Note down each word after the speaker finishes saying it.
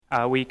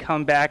We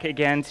come back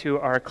again to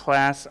our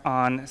class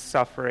on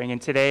suffering.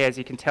 And today, as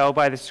you can tell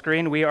by the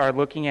screen, we are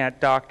looking at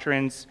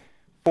doctrines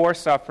for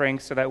suffering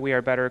so that we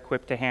are better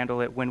equipped to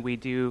handle it when we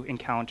do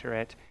encounter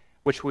it,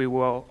 which we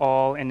will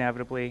all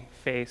inevitably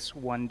face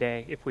one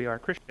day if we are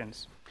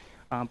Christians.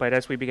 But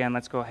as we begin,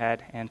 let's go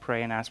ahead and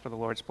pray and ask for the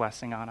Lord's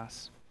blessing on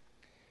us.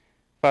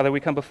 Father,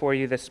 we come before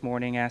you this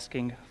morning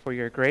asking for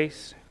your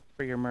grace,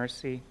 for your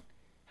mercy.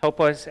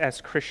 Help us as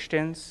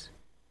Christians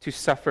to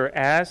suffer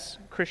as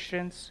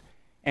Christians,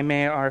 and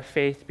may our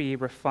faith be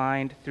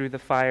refined through the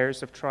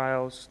fires of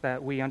trials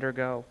that we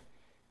undergo.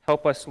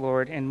 Help us,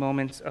 Lord, in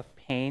moments of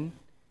pain,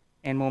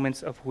 in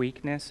moments of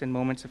weakness, in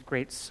moments of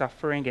great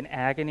suffering and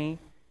agony,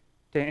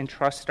 to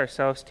entrust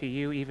ourselves to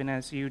you, even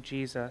as you,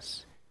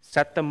 Jesus,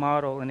 set the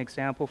model and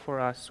example for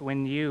us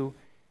when you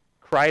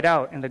cried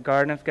out in the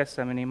Garden of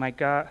Gethsemane, my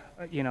God,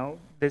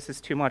 this is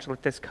too much.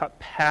 Let this cup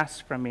pass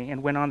from me.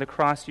 And when on the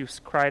cross you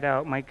cried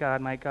out, my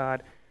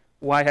God,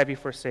 why have you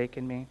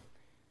forsaken me?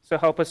 So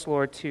help us,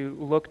 Lord, to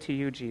look to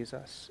you,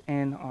 Jesus,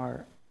 in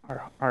our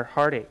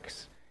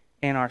heartaches,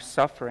 in our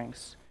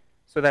sufferings,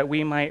 so that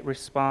we might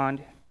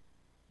respond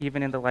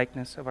even in the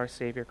likeness of our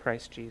Savior,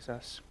 Christ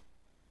Jesus.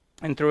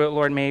 And through it,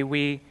 Lord, may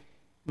we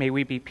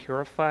be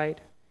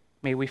purified.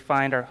 May we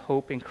find our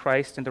hope in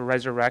Christ in the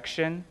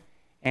resurrection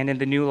and in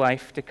the new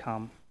life to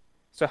come.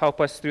 So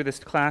help us through this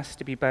class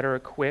to be better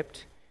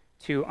equipped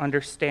to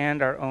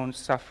understand our own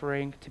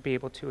suffering, to be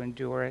able to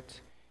endure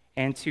it,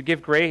 and to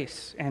give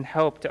grace and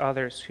help to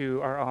others who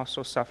are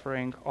also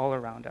suffering all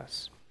around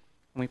us.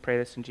 And we pray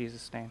this in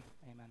Jesus' name.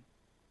 Amen.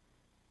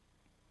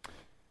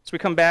 So we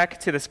come back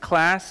to this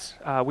class.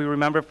 We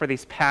remember for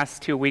these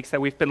past 2 weeks that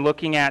we've been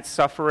looking at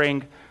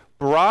suffering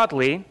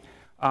broadly,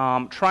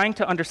 trying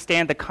to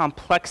understand the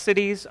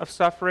complexities of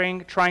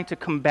suffering, trying to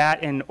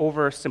combat an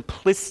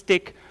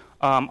oversimplistic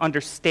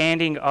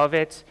understanding of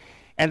it.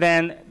 And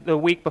then the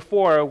week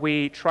before,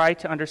 we tried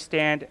to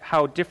understand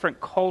how different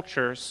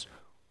cultures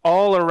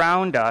all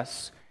around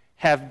us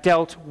have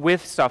dealt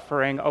with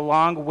suffering,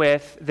 along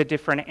with the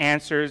different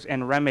answers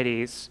and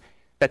remedies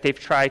that they've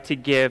tried to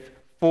give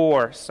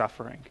for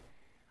suffering.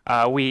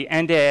 We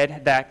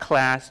ended that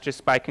class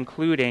just by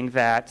concluding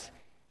that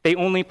they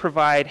only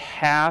provide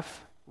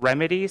half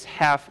remedies,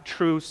 half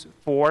truths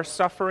for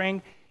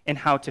suffering, and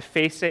how to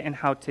face it and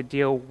how to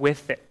deal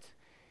with it.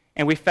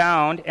 And we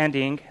found,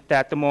 ending,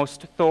 that the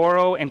most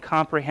thorough and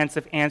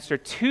comprehensive answer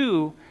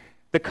to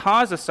the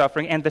cause of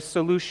suffering and the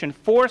solution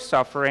for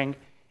suffering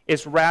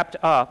is wrapped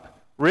up,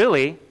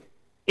 really,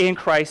 in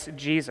Christ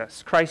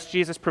Jesus. Christ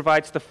Jesus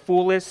provides the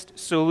fullest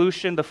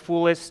solution, the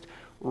fullest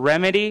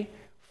remedy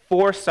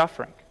for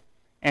suffering.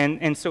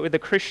 And so the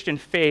Christian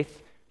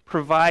faith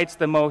provides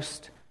the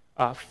most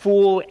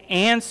full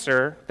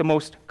answer, the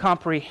most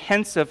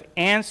comprehensive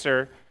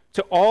answer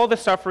to all the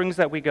sufferings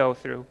that we go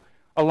through,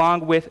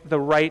 along with the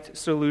right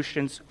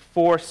solutions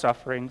for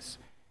sufferings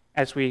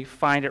as we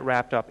find it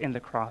wrapped up in the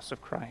cross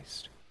of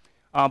Christ.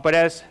 But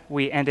as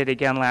we ended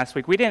again last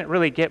week, we didn't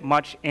really get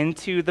much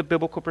into the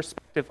biblical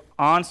perspective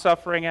on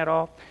suffering at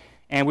all,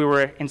 and we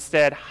were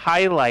instead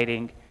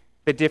highlighting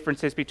the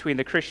differences between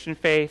the Christian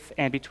faith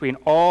and between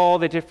all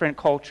the different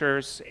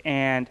cultures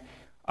and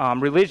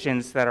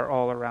religions that are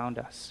all around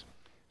us.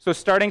 So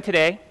starting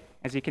today,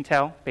 as you can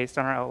tell, based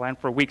on our outline,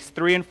 for weeks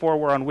 3 and 4,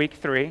 we're on week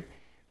 3.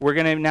 We're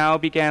going to now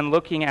begin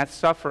looking at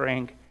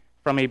suffering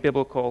from a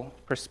biblical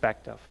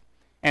perspective.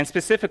 And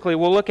specifically,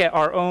 we'll look at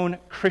our own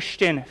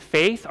Christian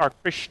faith, our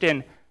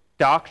Christian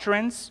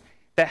doctrines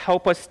that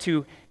help us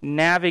to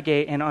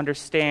navigate and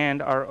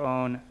understand our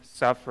own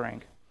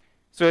suffering.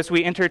 So as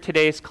we enter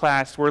today's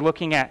class, we're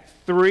looking at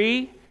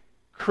 3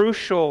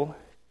 crucial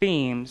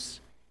themes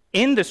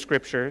in the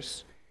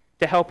Scriptures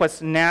to help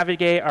us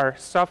navigate our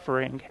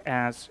suffering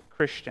as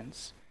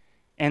Christians.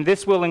 And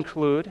this will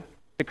include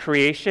the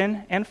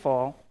creation and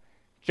fall,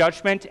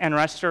 judgment and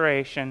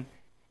restoration,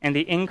 and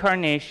the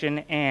incarnation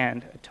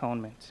and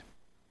atonement.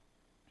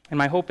 And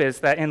my hope is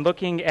that in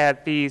looking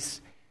at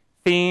these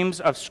themes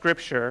of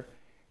Scripture,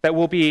 that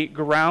will be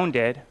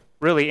grounded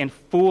really in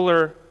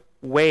fuller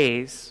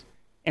ways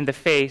in the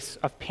face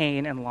of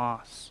pain and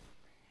loss.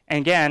 And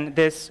again,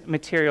 this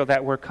material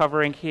that we're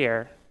covering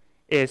here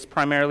is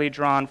primarily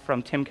drawn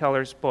from Tim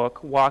Keller's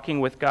book, Walking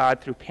with God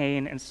Through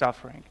Pain and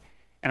Suffering.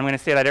 And I'm going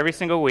to say that every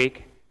single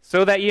week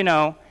so that you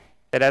know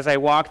that as I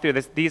walk through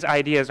this, these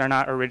ideas are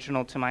not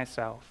original to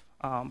myself,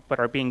 but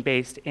are being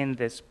based in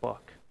this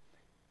book.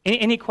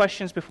 Any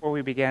questions before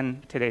we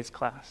begin today's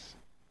class?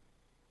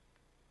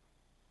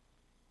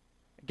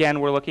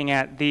 Again, we're looking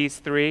at these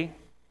 3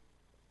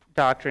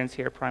 doctrines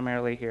here,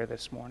 primarily here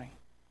this morning.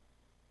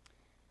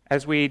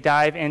 As we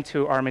dive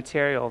into our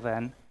material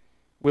then,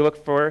 we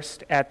look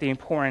first at the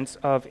importance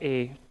of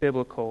a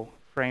biblical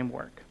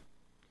framework.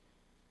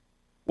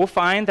 We'll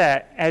find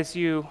that as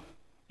you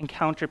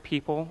encounter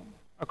people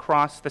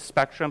across the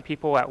spectrum,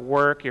 people at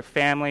work, your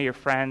family, your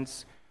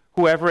friends,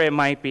 whoever it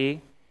might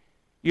be,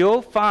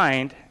 you'll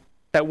find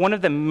that one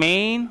of the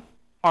main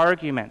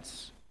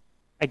arguments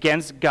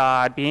against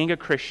God, being a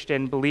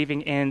Christian,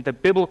 believing in the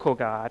biblical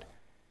God,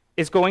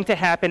 is going to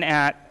happen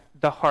at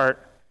the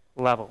heart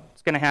level.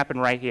 It's going to happen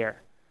right here.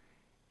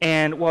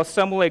 And while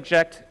some will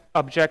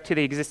object to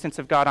the existence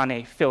of God on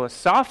a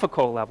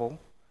philosophical level,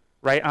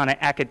 right, on an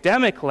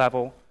academic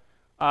level,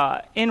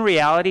 in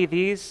reality,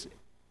 these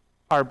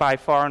are by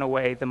far and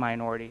away the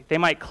minority. They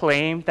might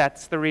claim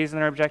that's the reason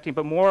they're objecting,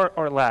 but more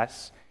or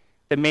less,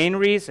 the main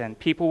reason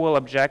people will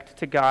object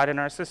to God in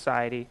our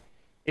society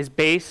is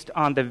based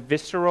on the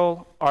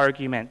visceral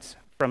argument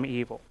from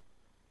evil.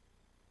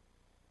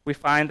 We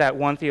find that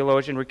one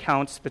theologian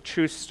recounts the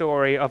true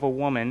story of a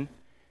woman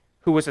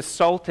who was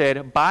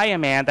assaulted by a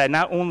man that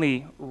not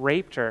only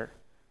raped her,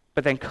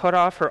 but then cut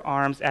off her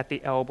arms at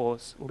the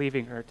elbows,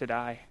 leaving her to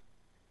die.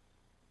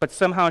 But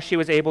somehow she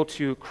was able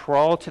to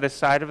crawl to the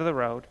side of the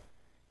road,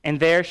 and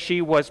there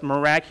she was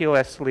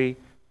miraculously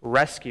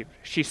rescued.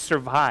 She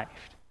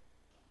survived.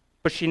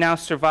 But she now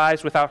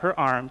survives without her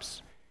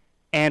arms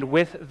and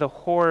with the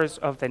horrors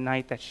of the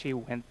night that she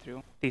went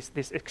through,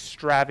 this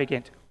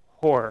extravagant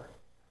horror.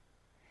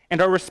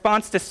 And our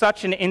response to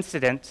such an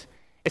incident,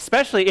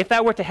 especially if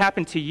that were to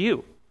happen to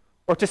you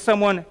or to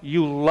someone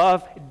you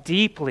love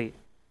deeply,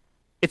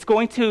 it's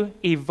going to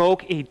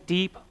evoke a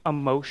deep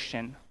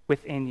emotion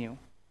within you.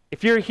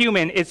 If you're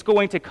human, it's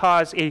going to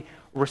cause a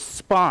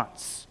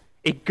response,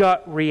 a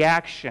gut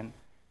reaction,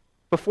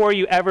 before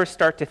you ever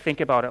start to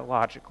think about it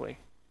logically.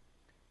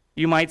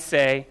 You might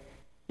say,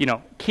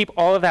 keep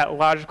all of that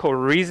logical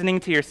reasoning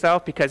to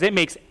yourself because it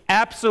makes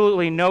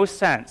absolutely no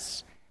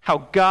sense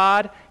how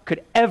God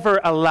could ever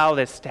allow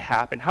this to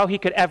happen, how he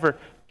could ever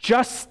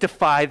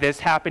justify this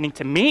happening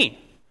to me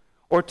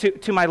or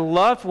to my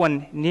loved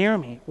one near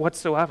me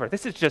whatsoever.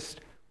 This is just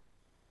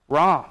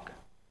wrong.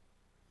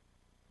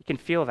 You can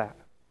feel that.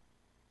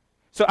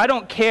 So I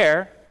don't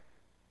care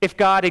if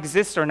God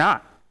exists or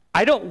not.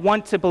 I don't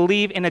want to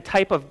believe in a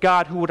type of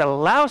God who would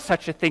allow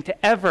such a thing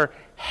to ever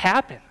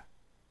happen.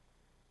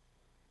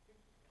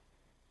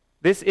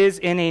 This is,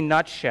 in a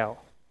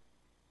nutshell,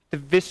 the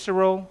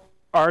visceral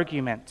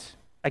argument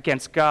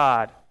against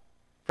God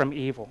from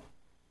evil.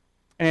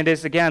 And it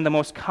is, again, the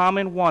most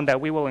common one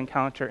that we will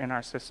encounter in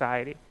our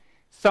society.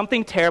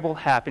 Something terrible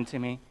happened to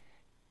me.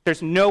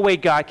 There's no way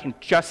God can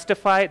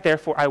justify it,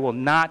 therefore I will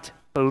not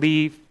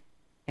believe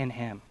in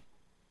him.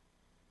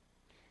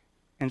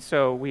 And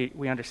so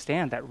we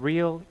understand that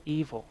real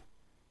evil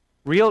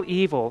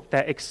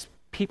that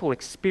people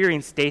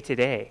experience day to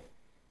day,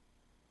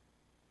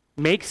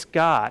 makes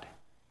God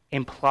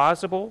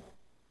implausible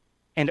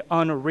and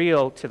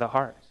unreal to the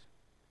heart.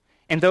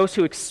 And those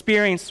who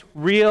experience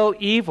real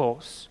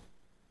evils,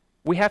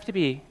 we have to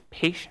be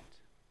patient.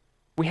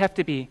 We have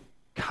to be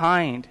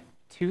kind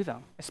to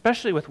them,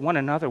 especially with one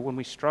another when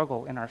we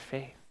struggle in our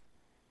faith.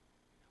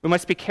 We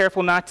must be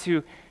careful not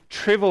to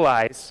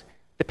trivialize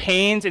the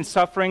pains and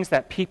sufferings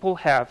that people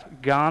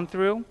have gone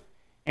through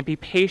and be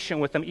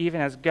patient with them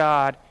even as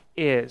God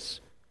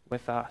is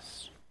with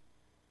us.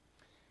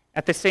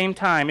 At the same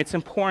time, it's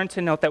important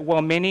to note that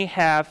while many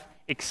have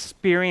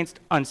experienced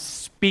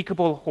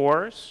unspeakable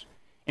horrors,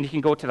 and you can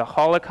go to the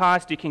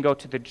Holocaust, you can go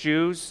to the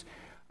Jews,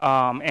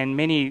 and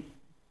many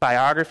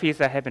biographies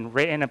that have been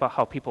written about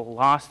how people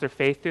lost their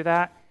faith through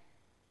that,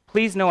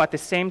 please know at the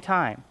same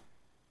time,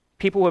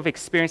 people who have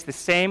experienced the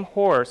same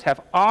horrors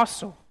have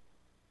also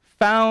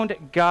found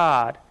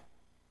God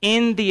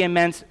in the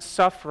immense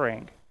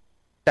suffering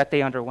that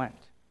they underwent.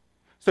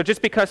 So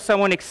just because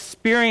someone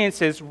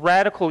experiences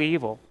radical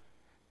evil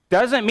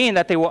doesn't mean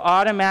that they will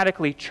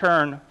automatically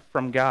turn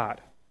from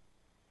God.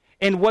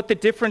 And what the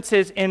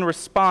differences in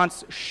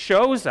response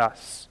shows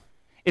us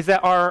is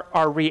that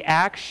our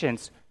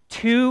reactions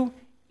to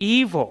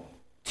evil,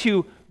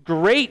 to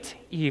great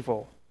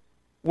evil,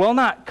 while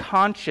not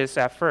conscious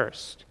at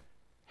first,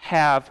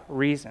 have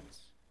reasons.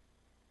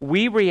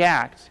 We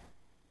react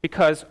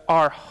because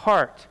our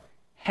heart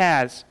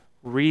has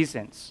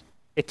reasons.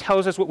 It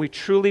tells us what we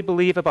truly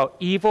believe about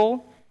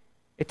evil,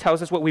 it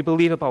tells us what we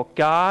believe about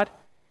God,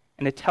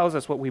 and it tells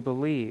us what we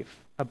believe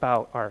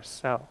about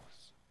ourselves.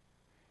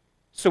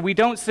 So we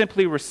don't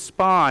simply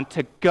respond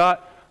to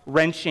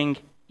gut-wrenching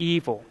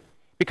evil,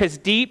 because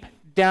deep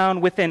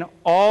down within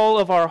all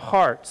of our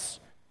hearts,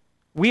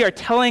 we are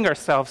telling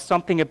ourselves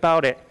something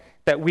about it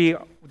that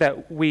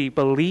we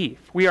believe.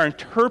 We are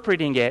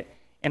interpreting it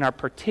in our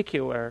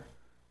particular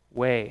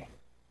way.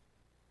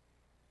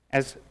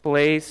 As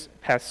Blaise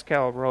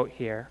Pascal wrote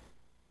here,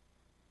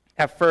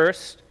 at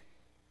first,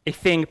 a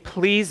thing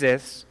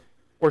pleases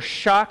or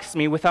shocks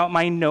me without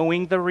my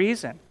knowing the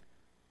reason.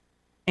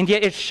 And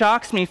yet it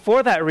shocks me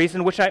for that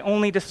reason, which I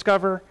only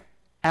discover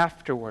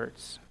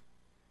afterwards.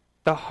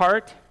 The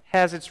heart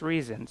has its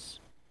reasons,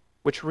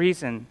 which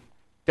reason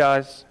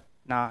does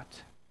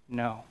not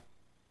know.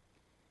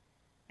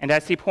 And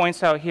as he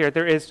points out here,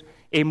 there is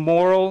a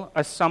moral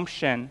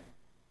assumption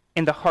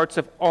in the hearts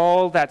of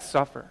all that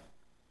suffer.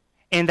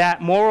 And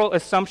that moral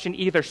assumption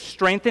either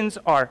strengthens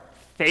our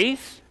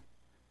faith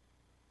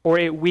or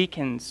it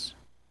weakens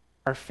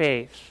our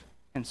faith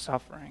in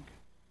suffering.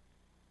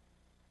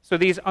 So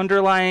these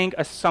underlying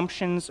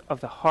assumptions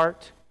of the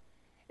heart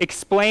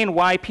explain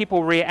why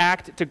people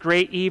react to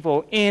great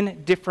evil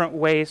in different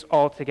ways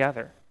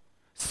altogether.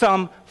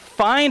 Some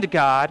find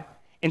God,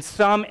 and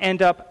some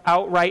end up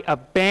outright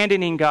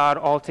abandoning God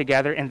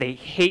altogether, and they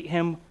hate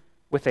him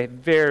with a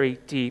very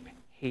deep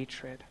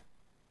hatred.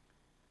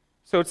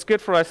 So it's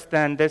good for us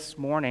then this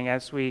morning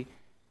as we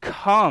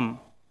come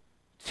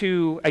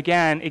to,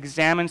 again,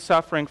 examine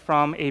suffering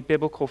from a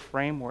biblical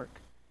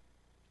framework,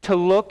 to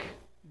look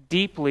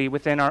deeply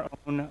within our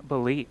own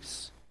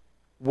beliefs.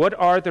 What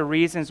are the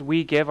reasons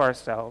we give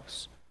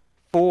ourselves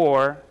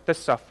for the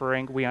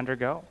suffering we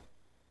undergo?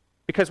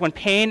 Because when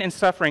pain and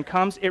suffering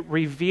comes, it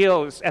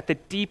reveals at the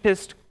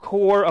deepest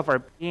core of our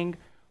being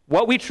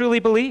what we truly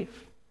believe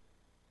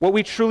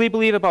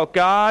about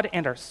God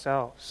and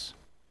ourselves.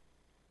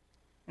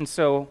 And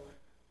so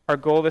our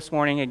goal this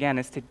morning, again,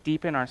 is to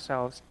deepen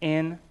ourselves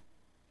in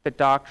the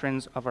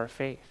doctrines of our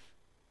faith,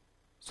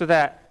 so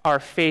that our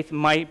faith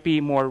might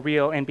be more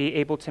real and be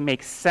able to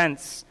make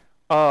sense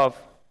of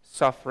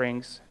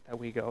sufferings that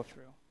we go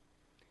through.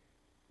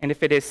 And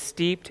if it is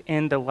steeped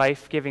in the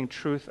life-giving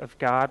truth of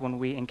God, when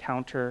we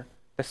encounter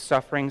the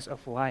sufferings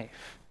of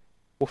life,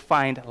 we'll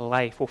find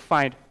life, we'll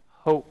find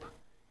hope,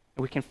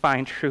 and we can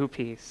find true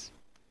peace.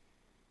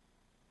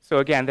 So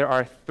again, there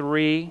are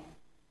three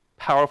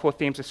powerful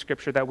themes of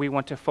Scripture that we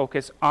want to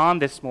focus on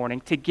this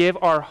morning to give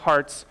our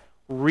hearts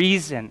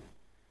reason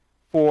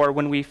for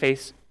when we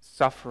face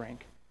suffering.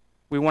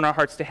 We want our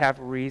hearts to have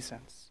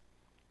reasons.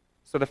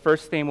 So the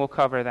first theme we'll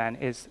cover then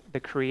is the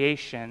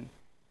creation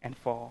and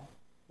fall.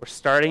 We're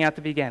starting at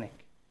the beginning,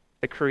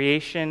 the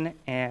creation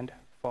and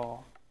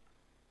fall.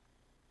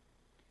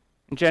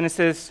 In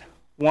Genesis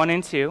 1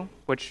 and 2,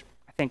 which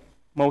I think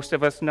most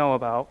of us know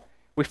about,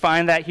 we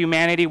find that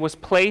humanity was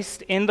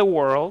placed in the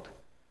world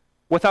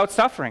without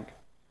suffering,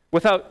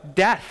 without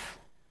death,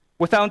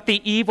 without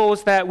the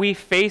evils that we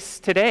face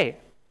today.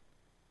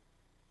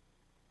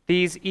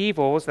 These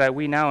evils that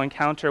we now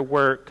encounter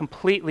were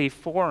completely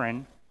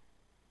foreign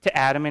to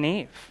Adam and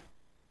Eve.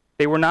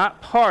 They were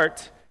not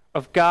part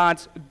of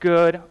God's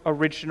good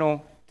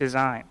original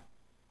design.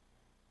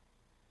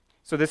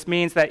 So this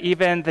means that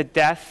even the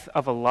death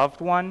of a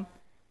loved one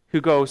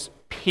who goes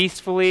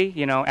peacefully,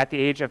 at the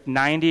age of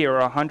 90 or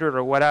 100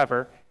 or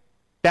whatever,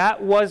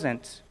 that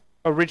wasn't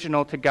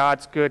original to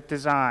God's good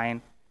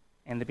design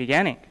in the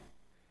beginning.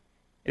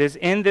 It is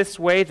in this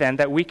way, then,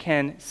 that we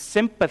can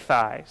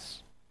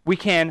sympathize, we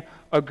can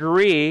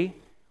agree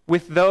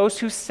with those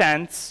who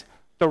sense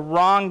the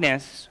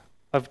wrongness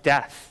of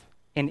death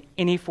in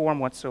any form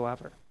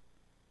whatsoever.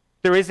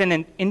 There is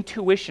an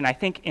intuition, I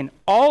think, in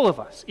all of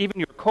us, even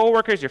your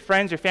coworkers, your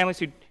friends, your families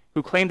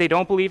who claim they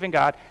don't believe in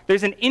God.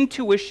 There's an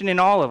intuition in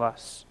all of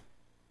us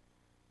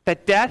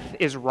that death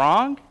is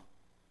wrong,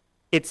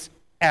 it's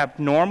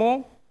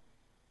abnormal,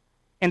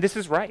 and this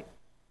is right.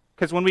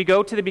 Because when we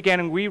go to the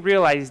beginning, we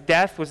realize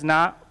death was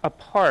not a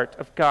part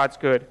of God's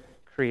good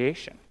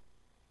creation.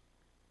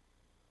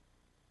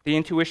 The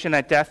intuition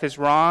that death is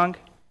wrong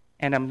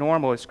and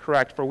abnormal is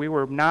correct, for we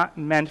were not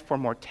meant for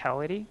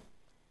mortality.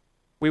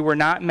 We were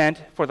not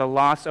meant for the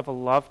loss of a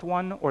loved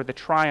one or the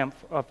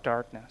triumph of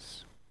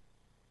darkness.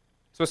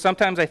 So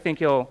sometimes I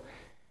think you'll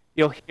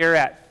hear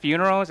at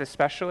funerals,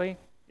 especially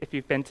if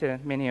you've been to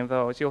many of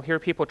those, you'll hear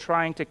people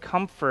trying to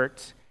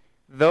comfort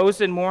those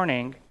in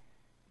mourning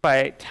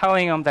by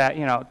telling them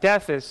that,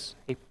 death is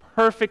a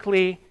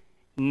perfectly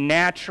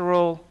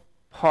natural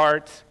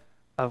part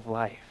of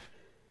life.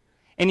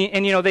 And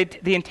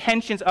the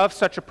intentions of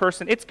such a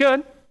person, it's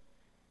good.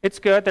 It's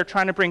good. They're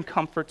trying to bring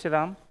comfort to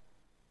them.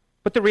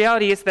 But the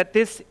reality is that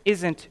this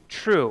isn't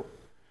true,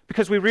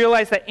 because we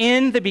realize that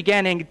in the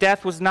beginning,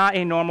 death was not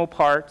a normal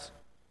part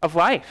of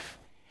life.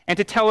 And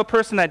to tell a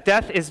person that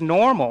death is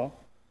normal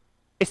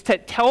is to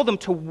tell them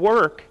to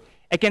work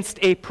against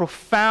a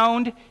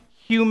profound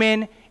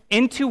human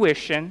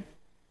intuition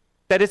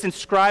that is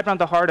inscribed on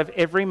the heart of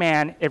every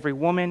man, every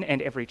woman,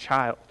 and every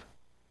child.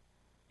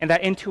 And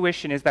that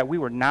intuition is that we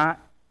were not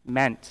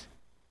meant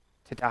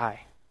to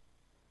die.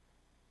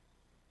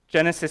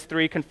 Genesis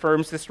 3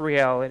 confirms this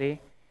reality,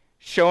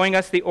 showing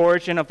us the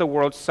origin of the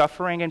world's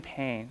suffering and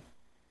pain,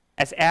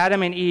 as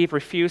Adam and Eve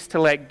refused to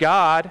let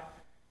God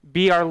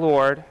be our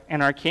Lord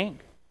and our King.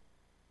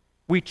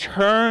 We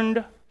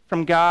turned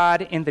from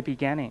God in the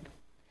beginning.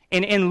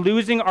 And in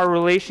losing our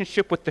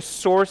relationship with the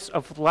source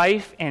of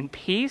life and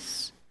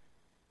peace,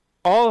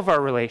 all of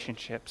our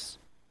relationships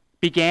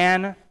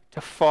began to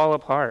fall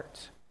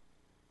apart.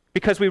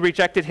 Because we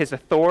rejected his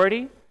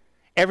authority,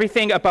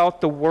 everything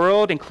about the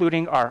world,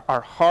 including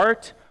our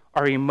heart,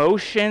 our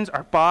emotions,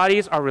 our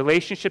bodies, our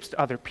relationships to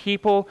other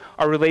people,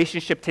 our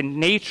relationship to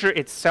nature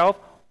itself,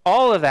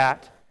 all of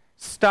that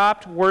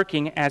stopped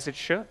working as it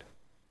should.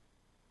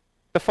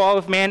 The fall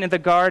of man in the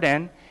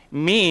garden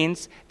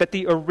means that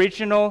the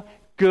original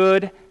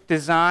good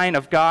design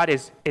of God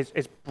is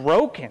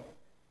broken,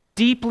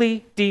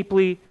 deeply,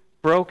 deeply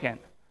broken.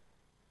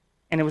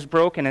 And it was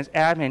broken as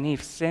Adam and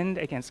Eve sinned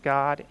against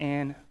God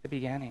in the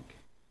beginning.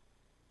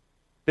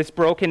 This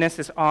brokenness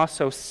is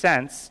also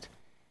sensed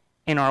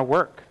in our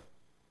work.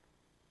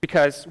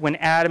 Because when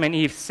Adam and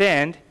Eve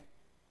sinned,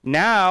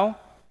 now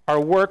our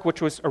work,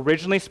 which was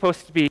originally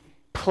supposed to be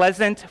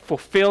pleasant,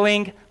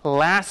 fulfilling,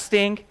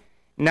 lasting,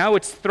 Now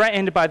it's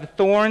threatened by the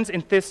thorns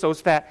and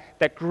thistles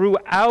that grew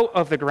out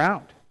of the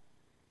ground.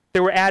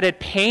 There were added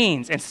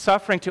pains and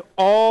suffering to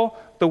all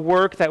the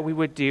work that we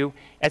would do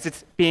as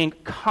it's being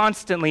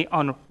constantly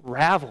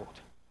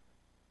unraveled.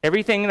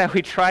 Everything that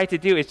we try to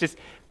do is just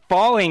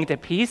falling to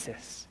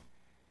pieces.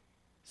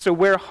 So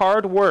where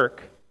hard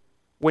work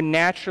would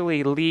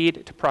naturally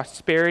lead to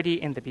prosperity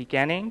in the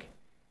beginning,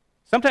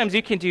 sometimes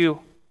you can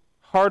do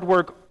hard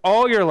work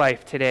all your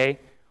life today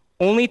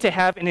only to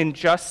have an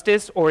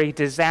injustice or a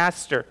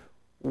disaster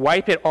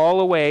wipe it all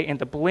away in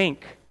the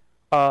blink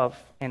of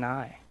an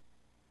eye.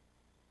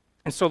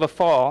 And so the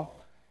fall,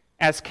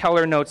 as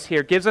Keller notes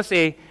here, gives us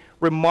a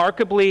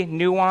remarkably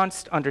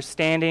nuanced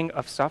understanding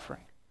of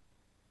suffering.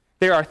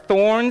 There are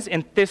thorns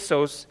and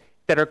thistles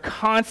that are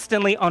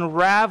constantly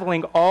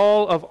unraveling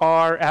all of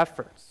our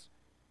efforts.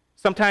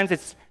 Sometimes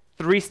it's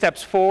 3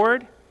 steps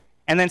forward,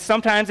 and then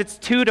sometimes it's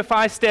 2 to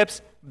 5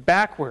 steps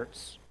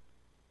backwards.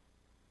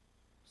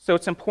 So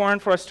it's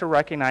important for us to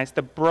recognize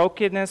the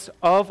brokenness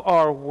of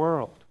our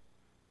world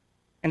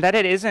and that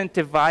it isn't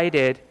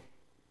divided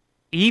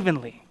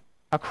evenly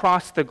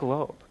across the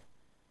globe.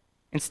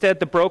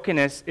 Instead, the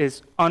brokenness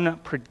is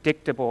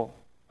unpredictable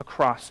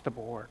across the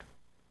board.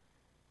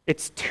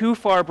 It's too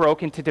far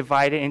broken to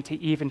divide it into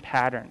even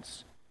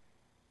patterns.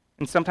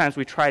 And sometimes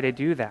we try to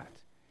do that.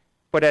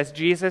 But as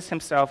Jesus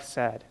himself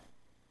said,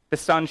 the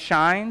sun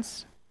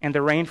shines and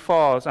the rain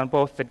falls on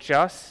both the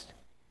just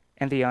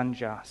and the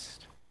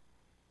unjust.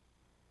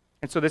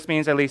 And so this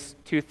means at least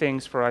 2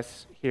 things for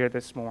us here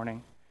this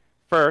morning.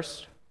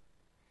 First,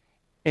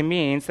 it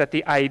means that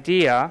the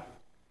idea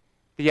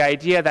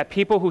that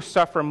people who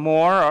suffer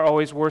more are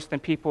always worse than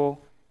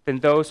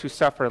those who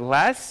suffer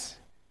less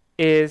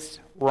is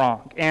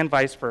wrong, and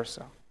vice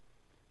versa.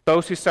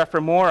 Those who suffer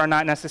more are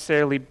not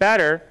necessarily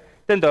better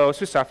than those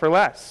who suffer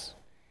less.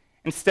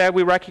 Instead,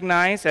 we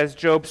recognize, as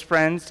Job's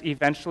friends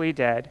eventually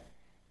did,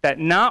 that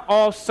not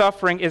all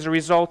suffering is a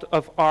result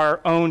of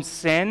our own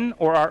sin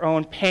or our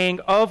own paying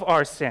of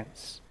our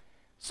sins.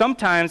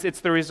 Sometimes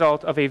it's the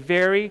result of a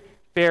very,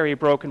 very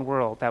broken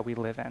world that we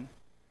live in.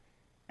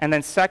 And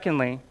then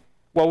secondly,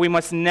 while we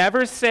must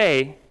never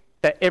say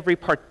that every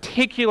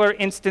particular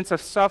instance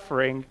of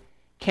suffering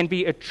can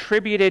be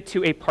attributed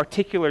to a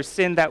particular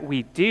sin that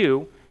we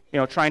do,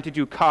 trying to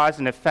do cause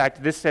and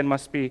effect, this sin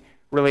must be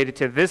related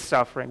to this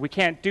suffering. We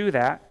can't do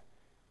that.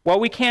 While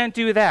we can't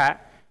do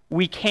that,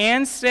 we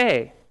can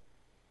say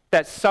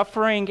that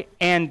suffering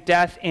and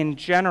death in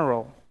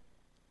general,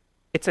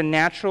 it's a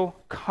natural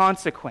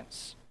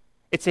consequence.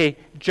 It's a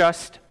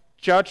just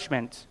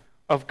judgment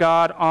of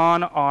God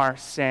on our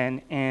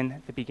sin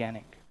in the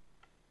beginning.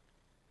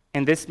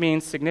 And this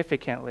means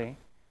significantly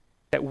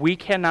that we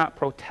cannot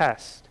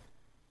protest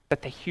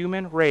that the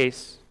human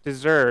race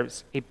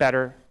deserves a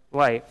better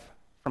life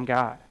from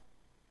God.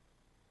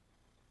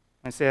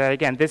 I say that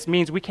again. This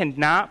means we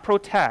cannot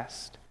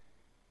protest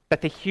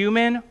that the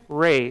human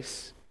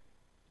race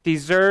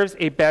deserves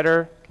a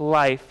better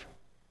life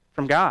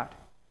from God.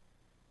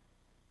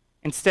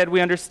 Instead,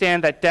 we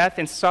understand that death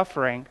and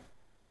suffering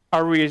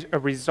are a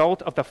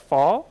result of the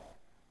fall,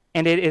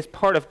 and it is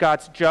part of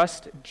God's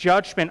just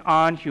judgment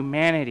on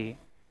humanity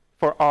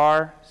for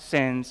our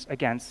sins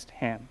against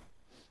him.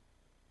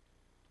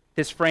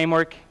 This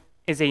framework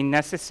is a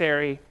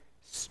necessary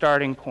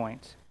starting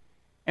point,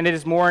 and it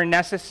is more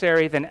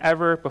necessary than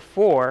ever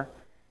before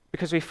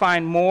because we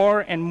find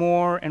more and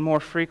more and more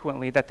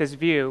frequently that this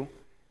view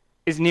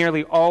is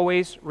nearly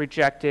always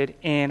rejected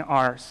in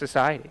our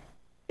society.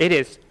 It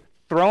is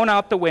thrown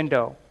out the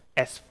window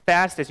as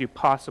fast as you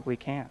possibly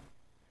can.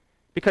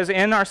 Because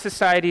in our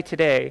society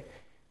today,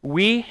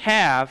 we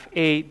have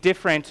a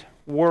different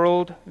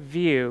world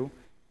view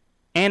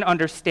and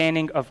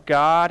understanding of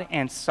God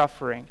and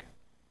suffering.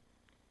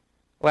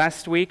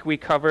 Last week, we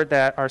covered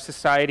that our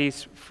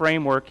society's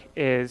framework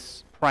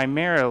is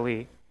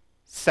primarily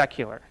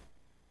secular.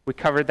 We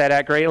covered that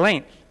at great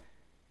length.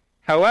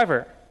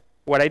 However,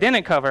 what I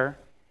didn't cover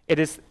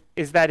is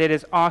that it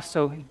is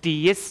also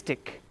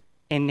deistic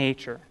in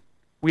nature.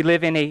 We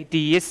live in a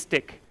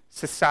deistic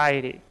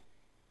society.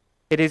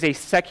 It is a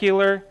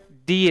secular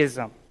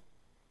deism,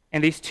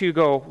 and these two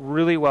go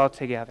really well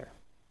together.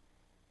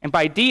 And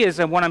by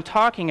deism, what I'm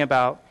talking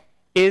about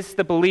is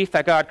the belief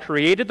that God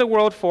created the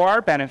world for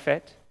our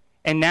benefit,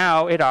 and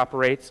now it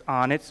operates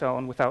on its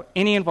own without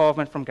any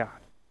involvement from God.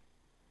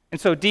 And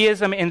so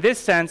deism in this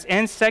sense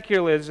and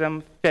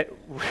secularism fit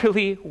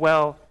really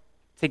well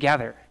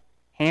together,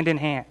 hand in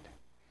hand.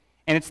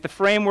 And it's the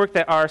framework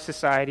that our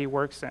society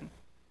works in.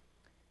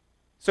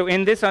 So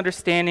in this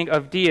understanding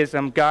of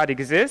deism, God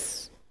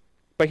exists,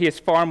 but he is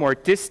far more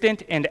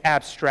distant and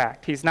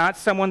abstract. He's not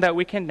someone that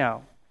we can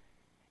know.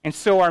 And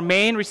so our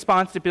main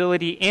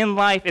responsibility in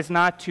life is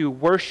not to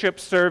worship,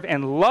 serve,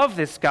 and love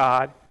this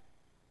God,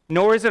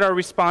 nor is it our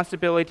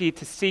responsibility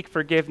to seek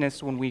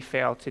forgiveness when we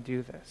fail to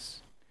do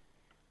this.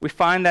 We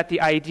find that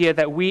the idea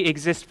that we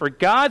exist for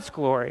God's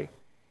glory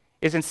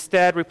is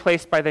instead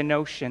replaced by the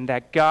notion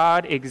that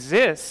God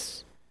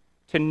exists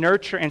to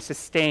nurture and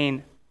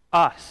sustain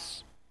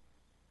us.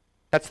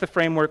 That's the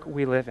framework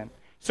we live in.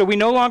 So we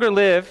no longer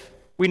live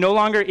We no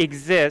longer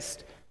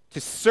exist to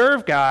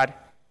serve God.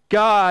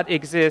 God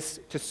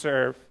exists to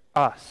serve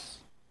us.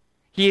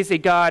 He is a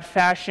God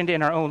fashioned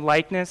in our own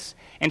likeness,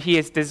 and he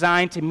is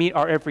designed to meet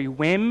our every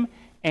whim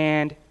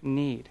and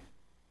need.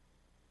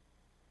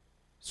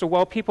 So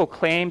while people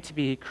claim to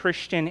be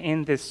Christian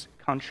in this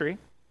country,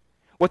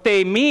 what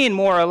they mean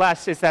more or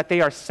less is that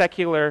they are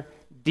secular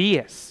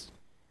deists,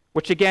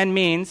 which again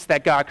means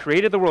that God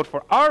created the world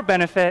for our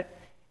benefit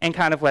and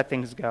kind of let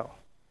things go.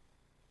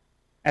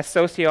 As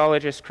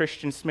sociologist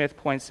Christian Smith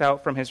points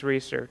out from his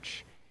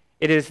research,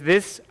 it is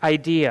this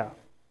idea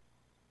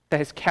that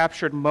has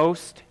captured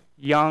most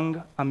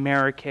young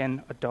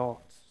American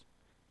adults.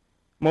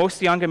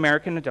 Most young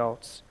American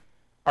adults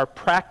are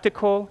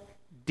practical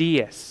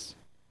deists,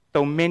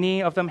 though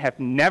many of them have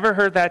never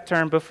heard that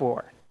term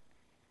before.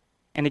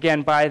 And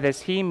again, by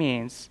this, he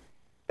means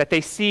that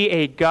they see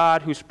a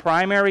God whose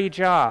primary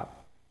job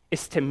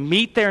is to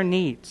meet their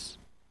needs,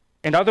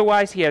 and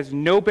otherwise he has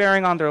no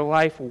bearing on their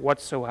life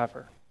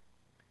whatsoever.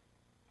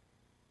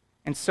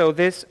 And so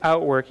this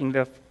outworking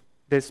of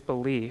this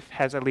belief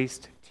has at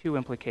least two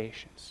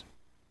implications.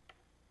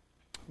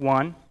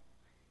 One,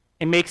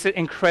 it makes it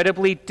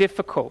incredibly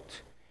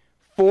difficult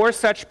for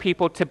such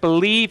people to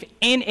believe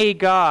in a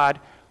God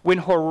when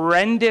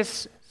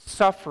horrendous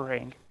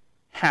suffering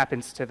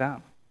happens to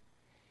them.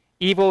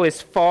 Evil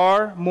is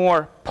far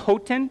more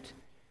potent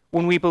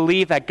when we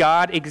believe that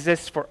God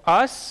exists for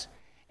us,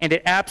 and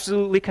it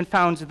absolutely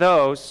confounds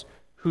those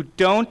who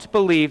don't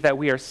believe that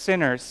we are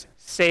sinners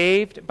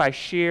saved by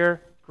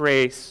sheer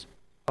grace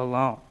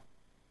alone.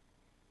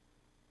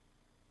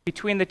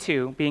 Between the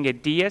two, being a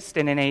deist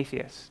and an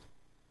atheist,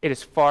 it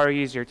is far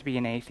easier to be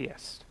an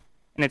atheist.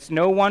 And it's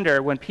no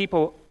wonder when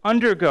people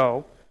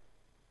undergo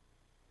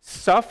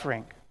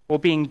suffering while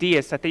being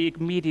deists that they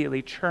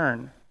immediately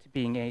turn to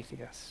being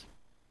atheists.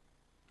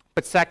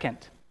 But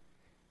second,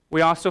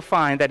 we also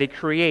find that it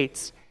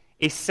creates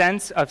a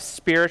sense of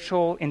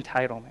spiritual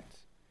entitlement.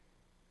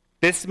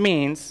 This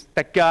means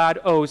that God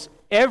owes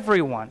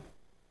everyone,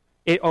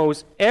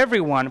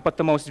 but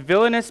the most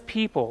villainous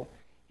people,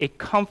 a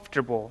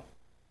comfortable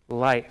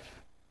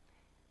life.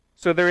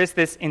 So there is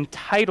this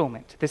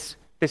entitlement, this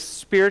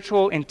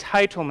spiritual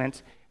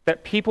entitlement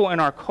that people in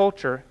our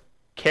culture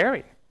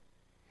carry.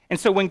 And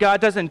so when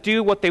God doesn't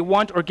do what they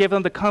want or give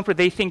them the comfort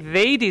they think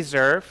they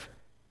deserve,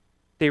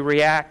 they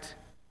react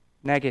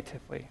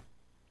negatively.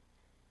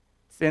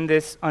 It's in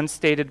this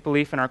unstated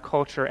belief in our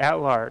culture at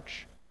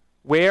large,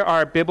 where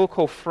our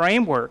biblical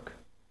framework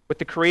with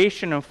the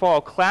creation and fall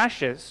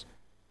clashes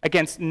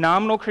against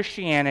nominal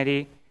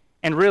Christianity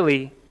and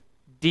really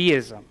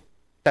deism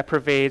that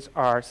pervades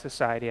our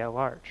society at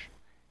large.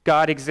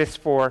 God exists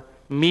for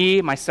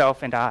me,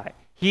 myself, and I.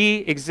 He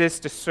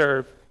exists to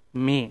serve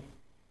me.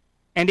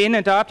 And in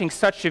adopting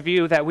such a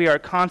view that we are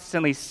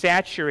constantly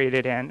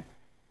saturated in,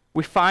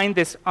 we find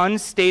this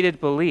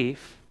unstated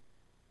belief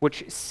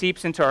which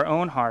seeps into our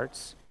own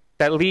hearts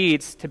that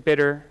leads to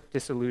bitter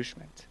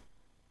disillusionment.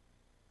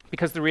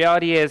 Because the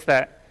reality is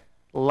that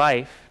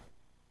life,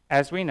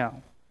 as we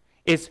know,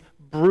 is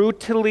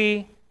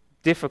brutally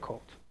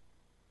difficult.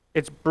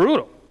 It's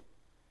brutal.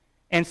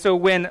 And so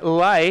when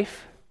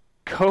life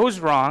goes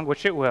wrong,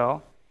 which it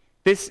will,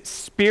 this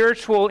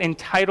spiritual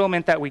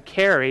entitlement that we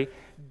carry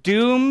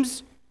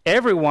dooms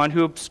everyone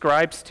who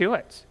subscribes to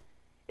it.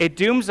 It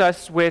dooms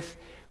us with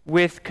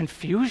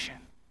confusion,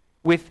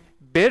 with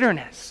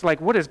bitterness. Like,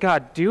 what is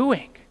God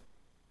doing?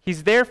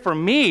 He's there for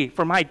me,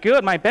 for my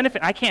good, my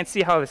benefit. I can't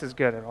see how this is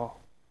good at all.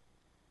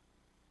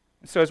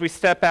 So as we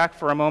step back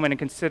for a moment and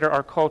consider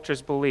our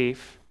culture's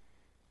belief,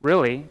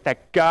 really,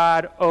 that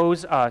God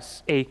owes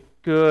us a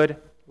good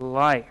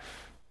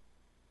life,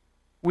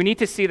 we need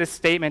to see this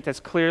statement as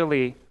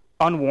clearly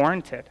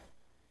unwarranted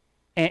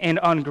and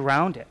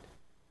ungrounded.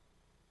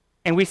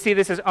 And we see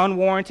this as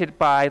unwarranted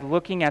by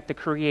looking at the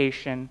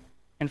creation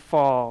and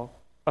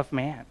fall of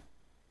man.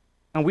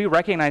 And we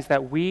recognize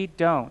that we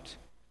don't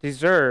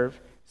deserve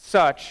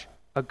such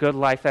a good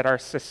life that our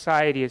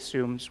society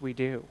assumes we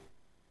do.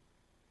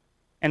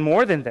 And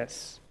more than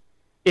this,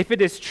 if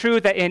it is true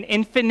that an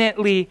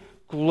infinitely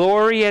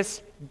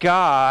glorious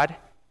God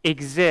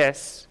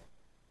exists,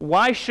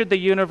 why should the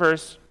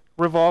universe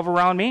revolve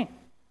around me?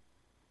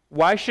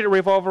 Why should it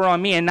revolve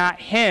around me and not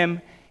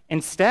him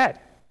instead?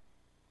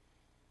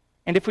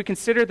 And if we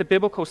consider the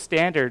biblical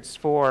standards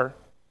for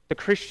the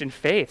Christian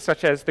faith,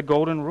 such as the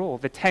Golden Rule,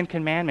 the Ten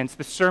Commandments,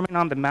 the Sermon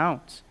on the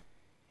Mount,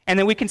 and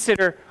then we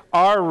consider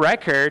our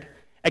record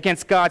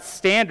against God's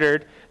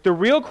standard, the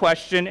real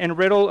question and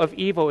riddle of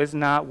evil is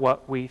not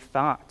what we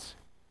thought.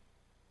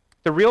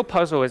 The real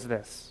puzzle is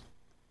this: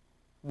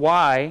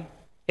 why,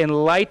 in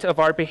light of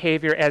our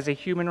behavior as a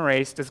human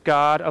race, does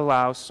God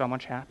allow so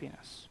much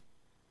happiness?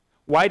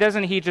 Why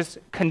doesn't he just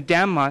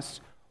condemn us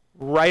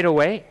right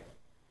away?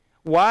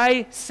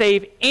 Why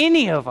save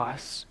any of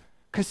us,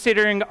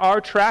 considering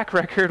our track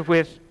record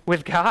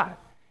with God?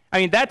 I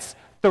mean, that's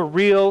the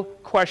real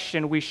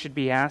question we should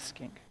be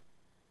asking.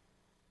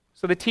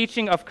 So the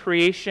teaching of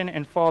creation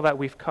and fall that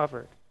we've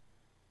covered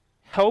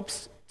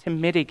helps to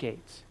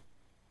mitigate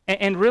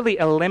and really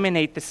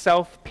eliminate the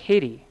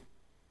self-pity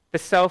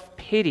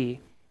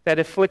that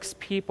afflicts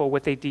people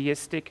with a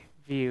deistic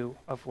view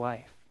of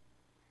life.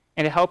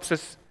 And it helps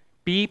us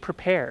be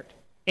prepared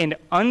and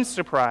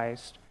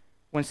unsurprised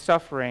when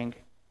suffering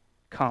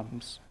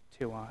comes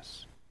to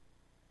us.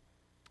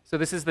 So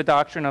this is the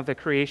doctrine of the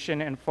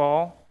creation and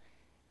fall,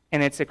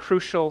 and it's a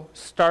crucial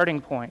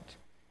starting point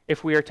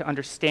if we are to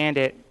understand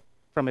it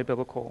from a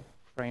biblical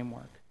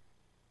framework.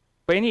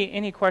 But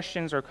any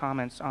questions or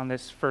comments on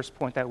this first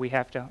point that we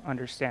have to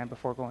understand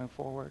before going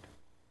forward?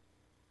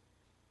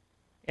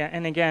 Yeah,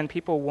 and again,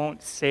 people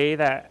won't say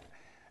that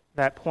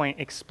point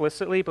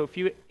explicitly, but if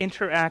you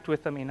interact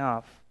with them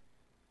enough,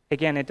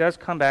 again, it does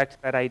come back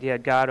to that idea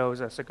God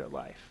owes us a good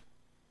life.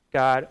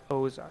 God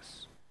owes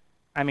us.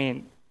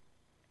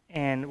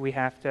 And we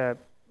have to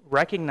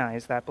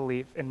recognize that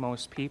belief in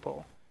most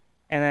people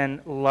and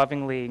then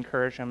lovingly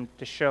encourage them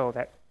to show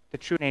that the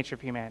true nature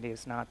of humanity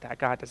is not that.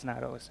 God does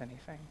not owe us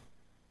anything.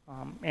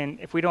 And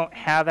if we don't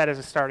have that as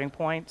a starting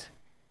point,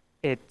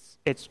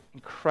 it's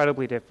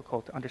incredibly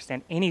difficult to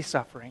understand any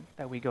suffering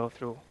that we go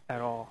through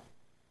at all.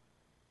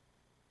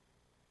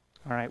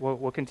 All right,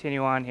 we'll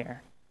continue on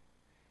here.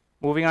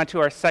 Moving on to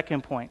our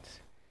second point.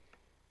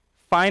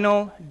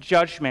 Final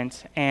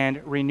judgment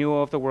and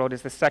renewal of the world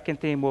is the second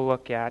theme we'll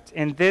look at.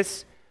 And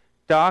this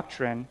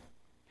doctrine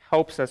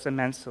helps us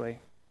immensely.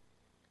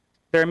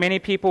 There are many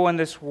people in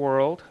this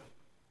world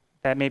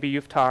that maybe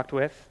you've talked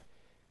with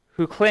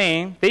who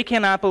claim they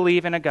cannot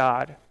believe in a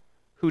God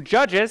who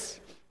judges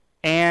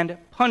and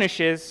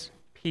punishes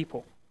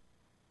people.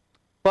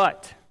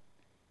 But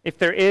if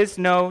there is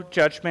no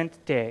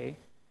judgment day,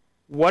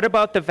 what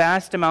about the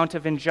vast amount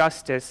of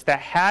injustice that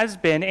has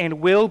been and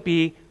will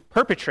be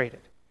perpetrated?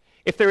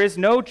 If there is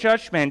no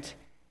judgment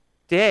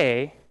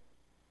day,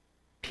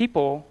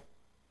 people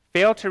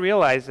fail to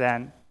realize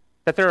then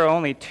that there are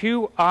only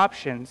two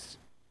options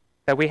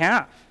that we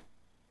have.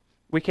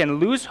 We can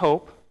lose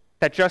hope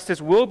that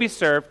justice will be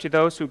served to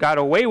those who got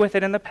away with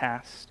it in the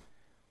past,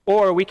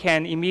 or we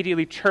can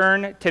immediately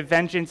turn to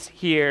vengeance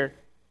here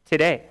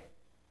today.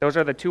 Those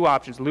are the two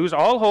options: lose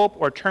all hope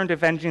or turn to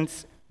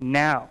vengeance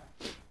now.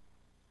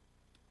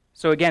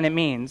 So again, it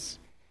means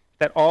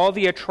that all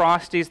the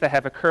atrocities that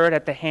have occurred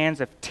at the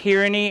hands of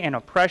tyranny and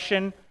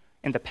oppression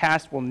in the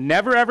past will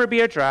never ever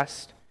be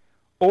addressed.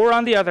 Or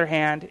on the other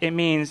hand, it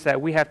means that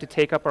we have to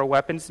take up our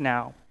weapons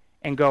now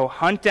and go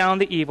hunt down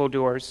the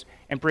evildoers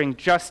and bring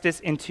justice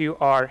into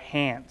our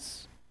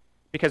hands.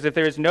 Because if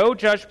there is no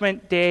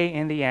judgment day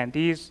in the end,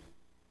 these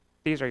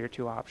are your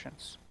two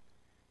options.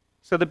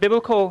 So the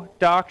biblical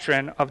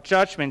doctrine of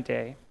judgment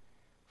day,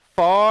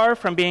 far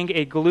from being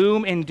a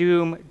gloom and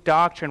doom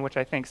doctrine, which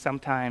I think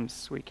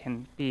sometimes we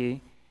can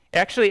be,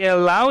 actually it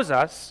allows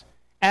us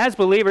as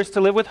believers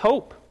to live with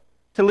hope,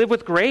 to live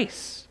with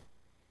grace.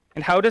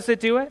 And how does it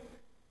do it?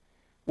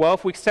 Well,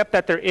 if we accept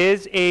that there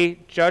is a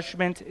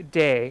judgment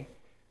day,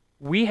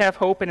 we have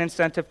hope and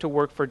incentive to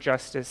work for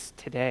justice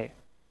today.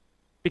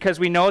 Because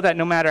we know that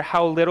no matter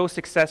how little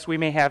success we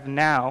may have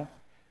now,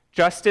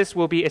 justice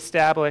will be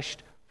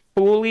established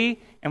fully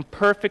and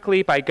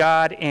perfectly by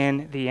God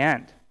in the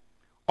end.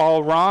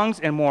 All wrongs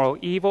and moral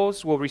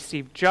evils will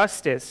receive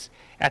justice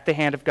at the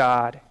hand of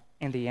God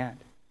in the end.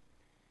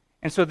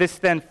 And so this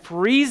then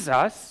frees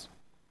us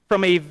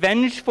from a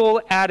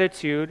vengeful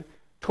attitude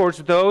towards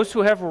those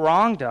who have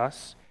wronged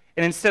us,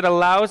 and instead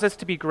allows us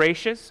to be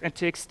gracious and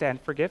to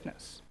extend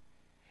forgiveness.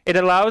 It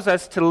allows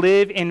us to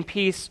live in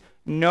peace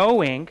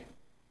knowing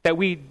that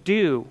we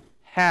do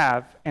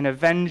have an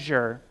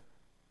avenger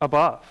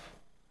above.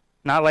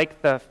 Not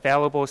like the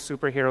fallible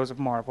superheroes of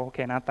Marvel,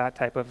 okay, not that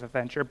type of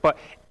avenger, but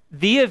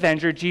the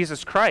avenger,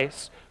 Jesus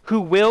Christ,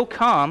 who will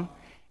come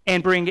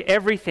and bring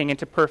everything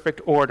into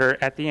perfect order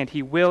at the end.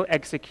 He will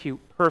execute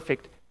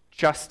perfect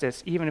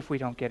justice, even if we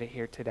don't get it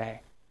here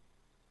today.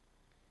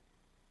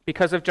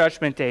 Because of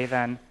Judgment Day,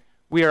 then,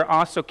 we are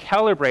also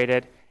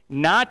calibrated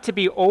not to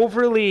be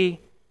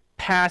overly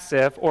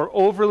passive or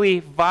overly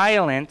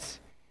violent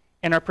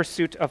in our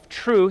pursuit of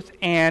truth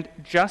and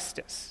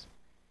justice.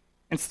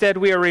 Instead,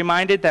 we are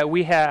reminded that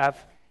we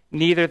have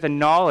neither the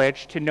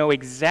knowledge to know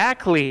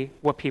exactly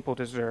what people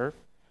deserve,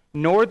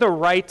 nor the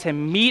right to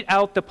mete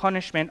out the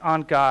punishment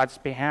on God's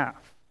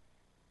behalf.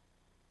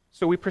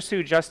 So we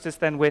pursue justice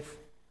then with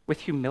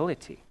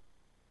humility,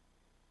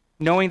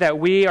 knowing that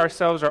we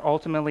ourselves are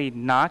ultimately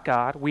not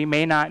God. We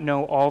may not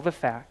know all the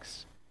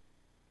facts.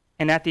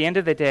 And at the end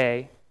of the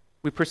day,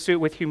 we pursue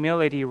it with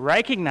humility,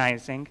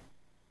 recognizing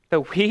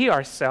that we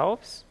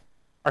ourselves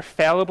are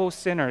fallible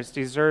sinners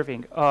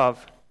deserving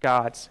of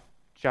God's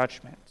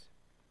judgment.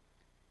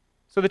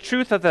 So the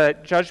truth of the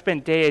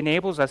judgment day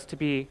enables us to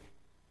be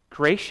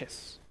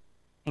gracious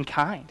and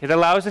kind. It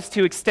allows us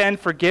to extend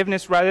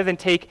forgiveness rather than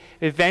take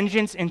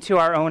vengeance into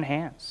our own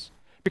hands,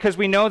 because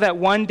we know that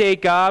one day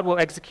God will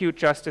execute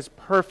justice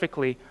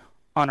perfectly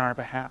on our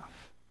behalf.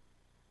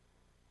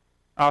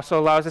 It also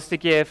allows us to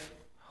give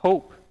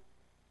hope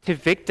to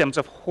victims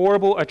of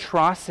horrible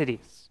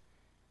atrocities,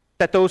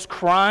 that those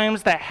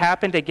crimes that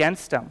happened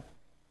against them,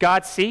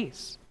 God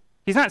sees.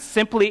 He's not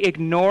simply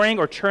ignoring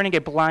or turning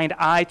a blind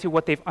eye to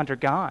what they've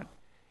undergone.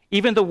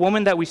 Even the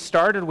woman that we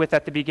started with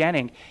at the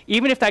beginning,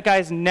 even if that guy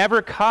is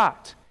never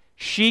caught,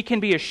 she can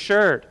be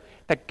assured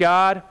that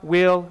God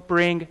will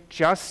bring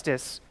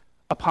justice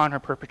upon her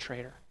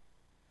perpetrator.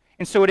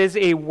 And so it is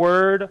a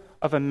word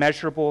of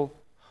immeasurable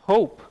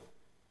hope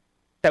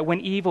that when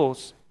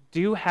evils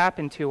do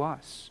happen to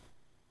us,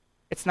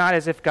 it's not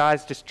as if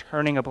God's just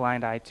turning a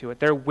blind eye to it.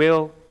 There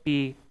will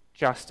be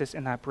justice,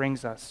 and that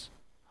brings us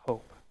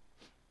hope.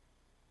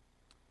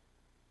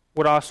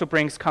 What also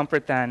brings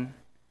comfort then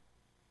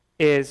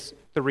is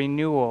the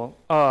renewal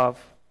of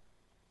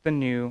the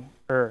new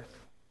earth,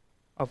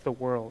 of the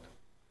world.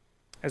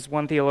 As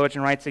one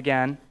theologian writes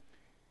again,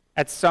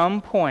 at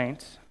some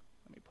point,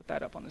 let me put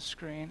that up on the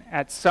screen,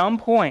 at some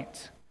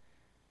point,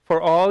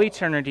 for all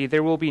eternity,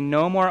 there will be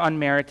no more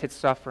unmerited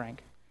suffering.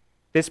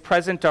 This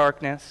present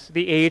darkness,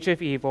 the age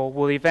of evil,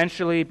 will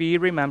eventually be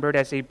remembered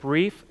as a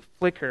brief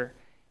flicker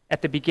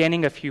at the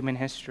beginning of human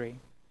history.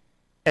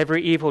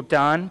 Every evil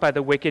done by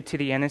the wicked to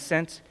the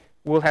innocent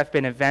will have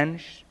been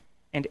avenged,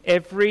 and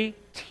every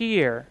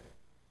tear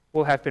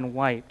will have been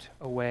wiped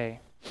away.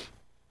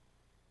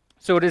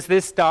 So it is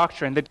this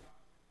doctrine, the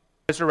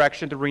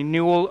resurrection, the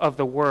renewal of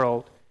the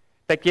world,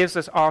 that gives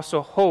us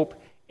also hope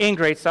in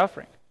great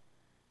suffering.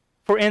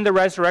 For in the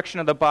resurrection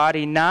of the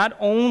body, not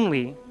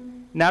only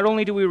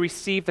do we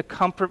receive the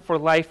comfort for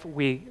life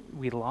we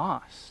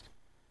lost,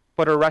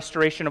 but a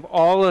restoration of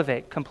all of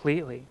it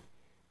completely.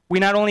 We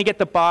not only get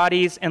the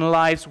bodies and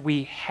lives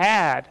we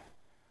had,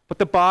 but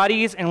the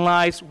bodies and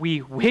lives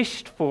we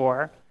wished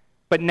for,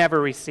 but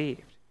never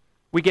received.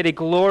 We get a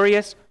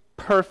glorious,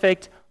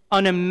 perfect,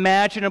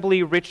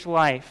 unimaginably rich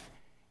life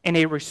in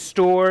a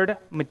restored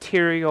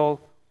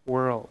material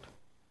world.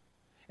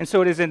 And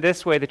so it is in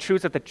this way, the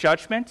truths of the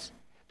judgment,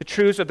 the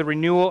truths of the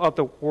renewal of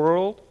the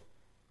world,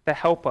 that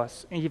help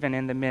us even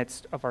in the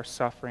midst of our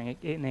suffering,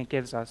 and it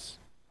gives us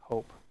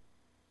hope.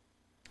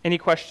 Any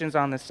questions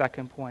on the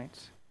second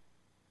point?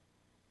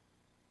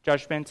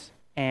 Judgment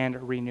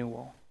and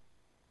renewal.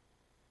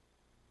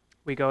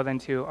 We go then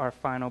to our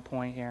final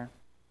point here.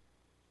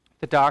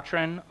 The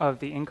doctrine of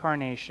the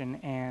incarnation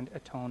and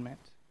atonement.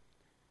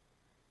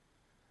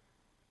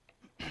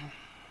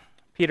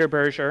 Peter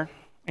Berger,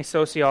 a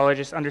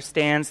sociologist,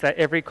 understands that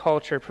every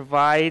culture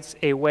provides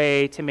a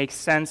way to make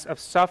sense of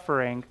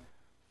suffering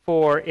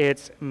for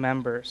its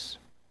members.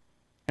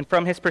 And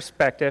from his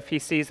perspective, he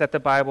sees that the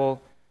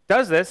Bible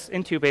does this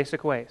in two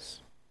basic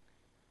ways.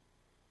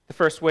 The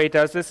first way it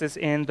does this is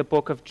in the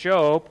book of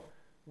Job,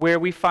 where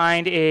we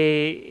find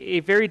a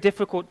very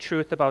difficult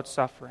truth about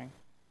suffering.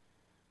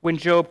 When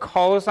Job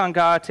calls on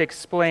God to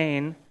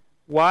explain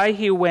why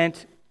he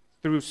went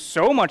through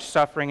so much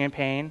suffering and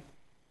pain,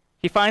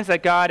 he finds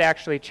that God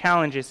actually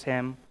challenges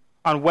him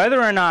on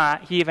whether or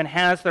not he even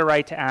has the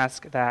right to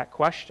ask that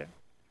question.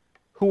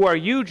 Who are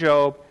you,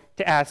 Job,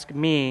 to ask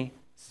me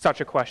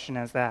such a question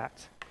as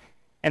that?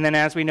 And then,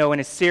 as we know, in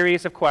a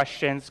series of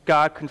questions,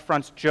 God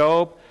confronts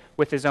Job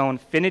with his own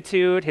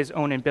finitude, his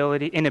own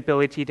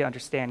inability to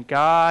understand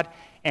God,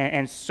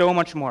 and so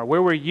much more.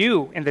 Where were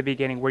you in the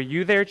beginning? Were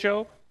you there,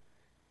 Job?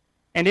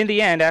 And in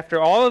the end, after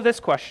all of this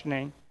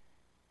questioning,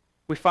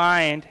 we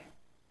find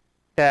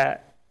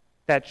that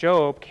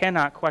Job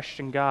cannot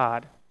question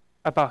God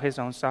about his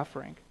own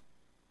suffering.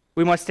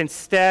 We must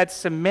instead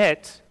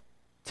submit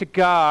to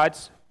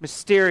God's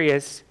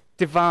mysterious,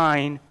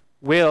 divine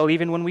will,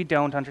 even when we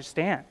don't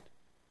understand.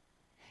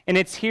 And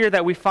it's here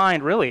that we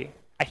find, really,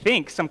 I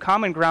think, some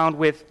common ground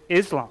with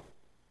Islam.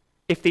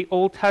 If the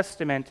Old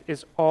Testament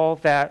is all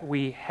that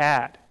we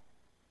had,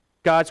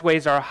 God's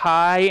ways are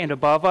high and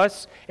above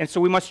us, and so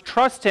we must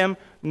trust him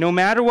no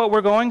matter what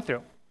we're going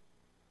through.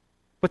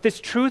 But this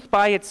truth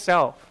by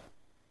itself,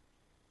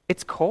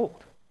 it's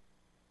cold.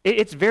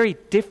 It's very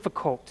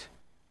difficult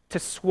to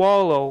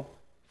swallow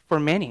for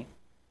many.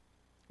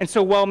 And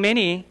so while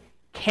many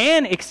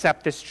can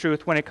accept this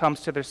truth when it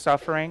comes to their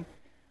suffering,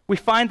 we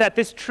find that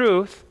this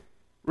truth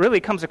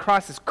really comes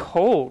across as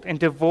cold and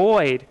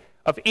devoid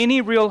of any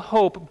real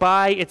hope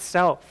by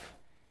itself.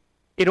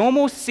 It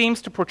almost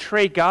seems to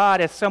portray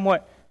God as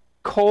somewhat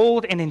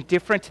cold and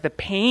indifferent to the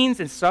pains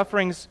and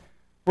sufferings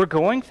we're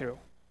going through.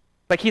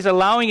 Like he's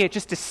allowing it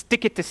just to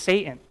stick it to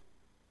Satan.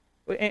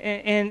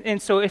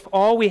 And so if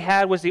all we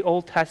had was the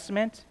Old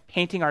Testament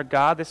painting our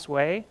God this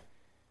way,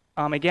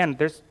 again,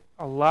 there's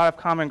a lot of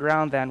common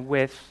ground then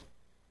with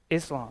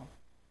Islam.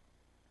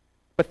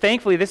 But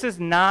thankfully, this is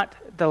not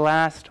the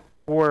last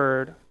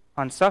word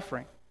on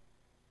suffering.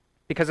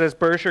 Because as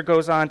Berger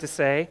goes on to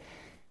say,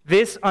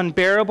 this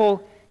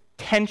unbearable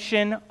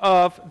tension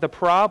of the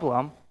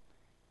problem,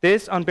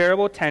 this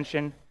unbearable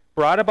tension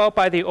brought about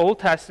by the Old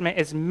Testament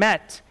is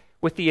met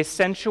with the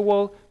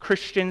essential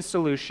Christian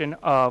solution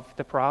of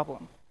the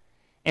problem.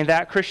 And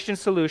that Christian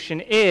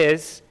solution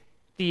is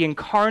the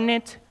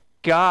incarnate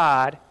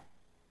God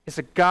is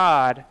a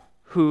God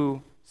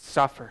who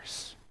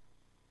suffers.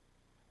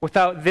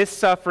 Without this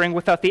suffering,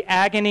 without the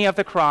agony of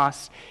the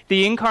cross,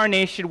 the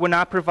incarnation would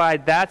not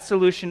provide that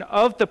solution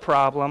of the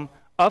problem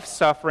of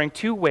suffering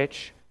to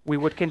which we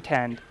would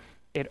contend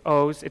it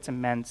owes its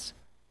immense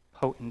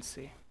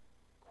potency.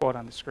 Quote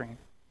on the screen.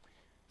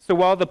 So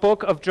while the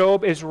book of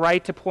Job is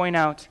right to point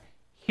out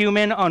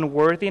human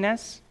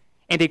unworthiness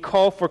and a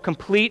call for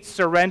complete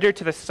surrender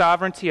to the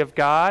sovereignty of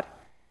God,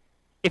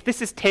 if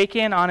this is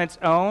taken on its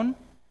own,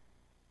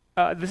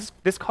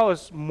 this call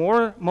is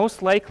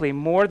most likely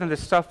more than the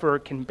sufferer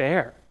can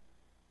bear.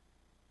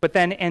 But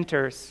then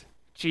enters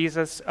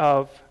Jesus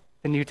of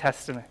the New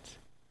Testament.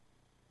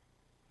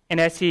 And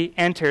as he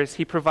enters,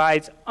 he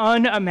provides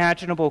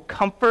unimaginable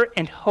comfort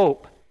and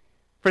hope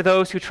for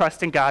those who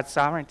trust in God's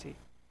sovereignty.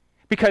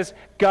 Because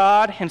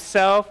God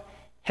himself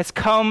has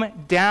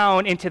come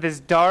down into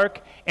this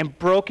dark and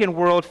broken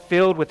world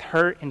filled with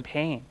hurt and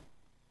pain.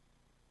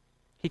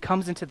 He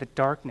comes into the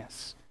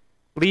darkness,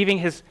 leaving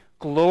his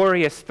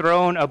glorious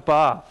throne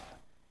above.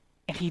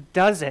 And he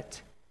does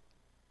it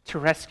to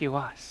rescue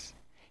us.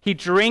 He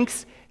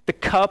drinks the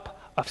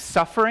cup of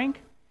suffering,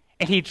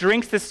 and he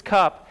drinks this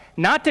cup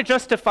not to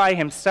justify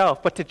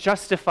himself, but to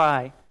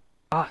justify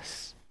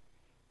us.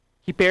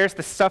 He bears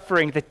the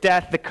suffering, the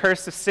death, the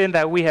curse of sin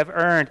that we have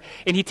earned,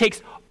 and he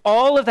takes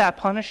all of that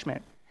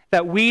punishment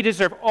that we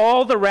deserve,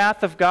 all the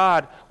wrath of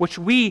God, which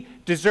we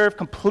deserve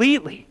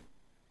completely,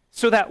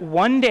 so that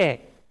one day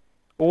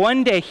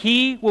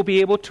he will be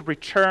able to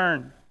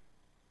return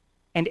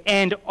and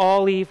end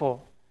all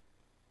evil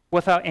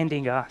without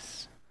ending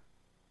us.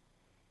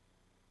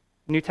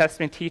 The New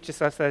Testament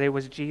teaches us that it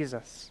was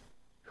Jesus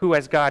who,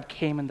 as God,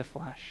 came in the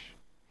flesh.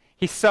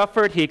 He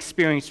suffered, he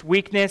experienced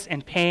weakness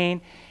and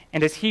pain,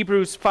 and as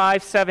Hebrews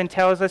 5:7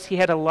 tells us, he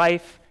had a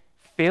life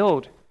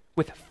filled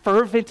with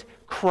fervent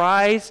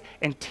cries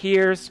and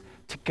tears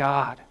to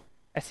God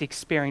as he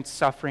experienced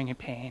suffering and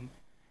pain.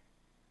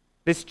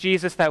 This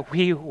Jesus that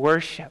we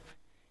worship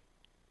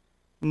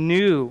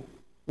knew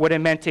what it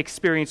meant to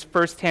experience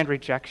firsthand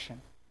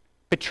rejection,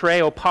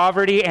 betrayal,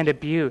 poverty, and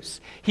abuse.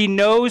 He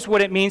knows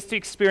what it means to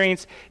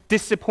experience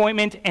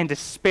disappointment and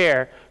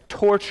despair,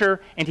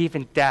 torture, and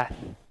even death.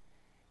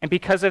 And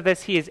because of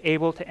this, he is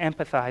able to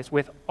empathize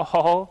with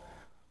all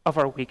of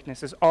our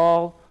weaknesses,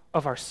 all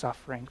of our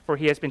suffering, for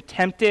he has been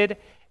tempted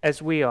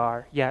as we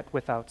are, yet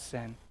without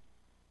sin.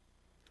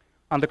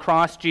 On the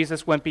cross,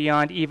 Jesus went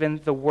beyond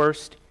even the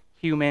worst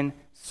human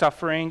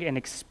suffering and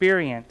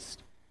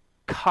experienced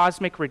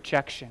cosmic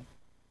rejection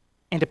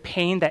and a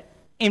pain that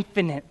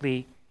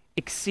infinitely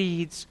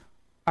exceeds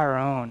our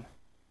own.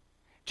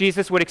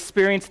 Jesus would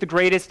experience the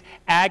greatest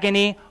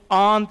agony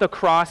on the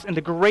cross and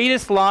the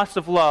greatest loss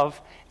of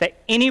love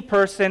that any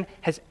person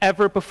has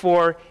ever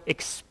before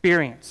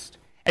experienced,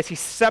 as he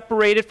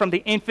separated from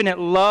the infinite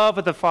love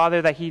of the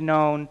Father that he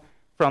known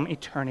from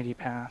eternity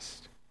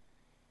past.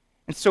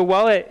 And so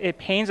while it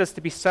pains us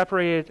to be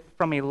separated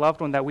from a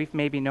loved one that we've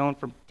maybe known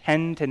for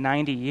 10 to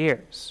 90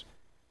 years,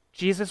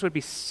 Jesus would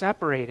be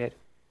separated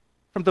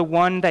from the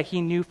one that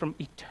he knew from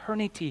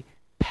eternity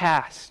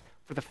past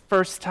for the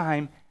first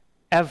time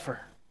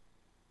ever.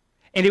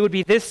 And it would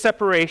be this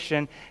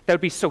separation that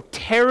would be so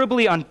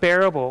terribly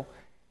unbearable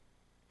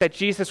that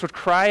Jesus would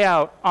cry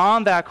out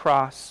on that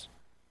cross,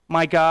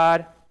 my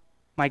God,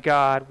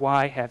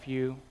 why have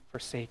you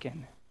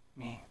forsaken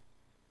me?"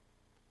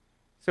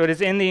 So it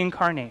is in the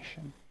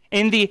incarnation,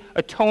 in the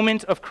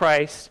atonement of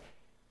Christ,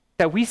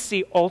 that we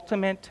see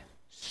ultimate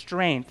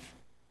strength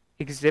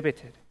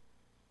exhibited.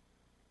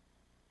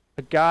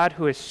 A God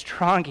who is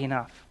strong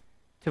enough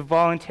to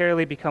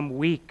voluntarily become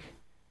weak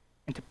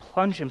and to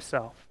plunge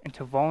himself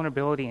into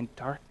vulnerability and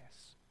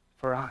darkness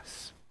for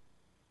us.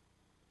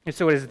 And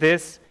so it is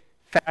this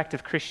fact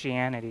of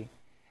Christianity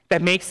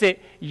that makes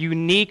it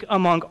unique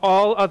among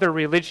all other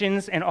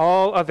religions and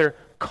all other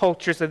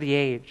cultures of the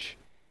age.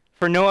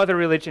 For no other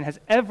religion has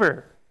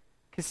ever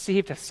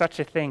conceived of such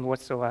a thing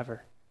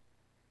whatsoever.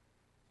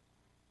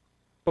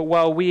 But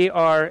while we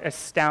are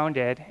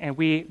astounded and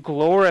we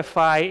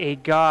glorify a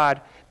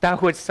God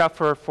that would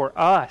suffer for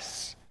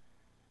us,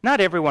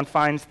 not everyone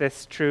finds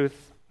this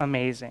truth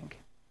amazing.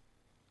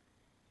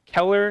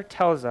 Keller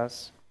tells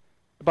us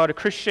about a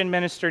Christian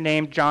minister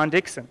named John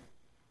Dickson,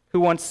 who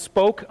once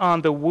spoke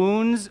on the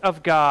wounds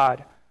of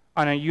God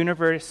on a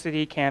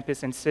university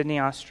campus in Sydney,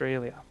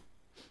 Australia.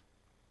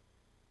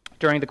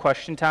 During the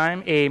question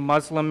time, a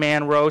Muslim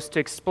man rose to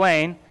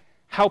explain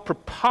how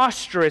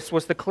preposterous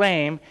was the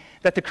claim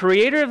that the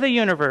creator of the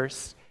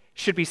universe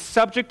should be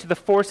subject to the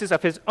forces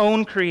of his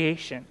own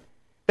creation,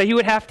 that he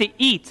would have to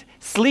eat,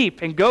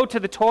 sleep, and go to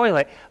the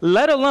toilet,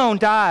 let alone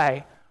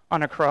die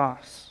on a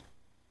cross.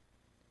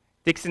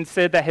 Dickson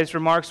said that his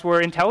remarks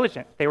were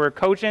intelligent, they were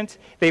cogent,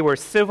 they were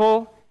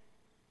civil,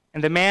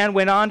 and the man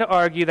went on to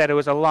argue that it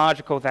was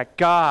illogical that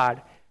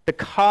God, the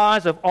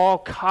cause of all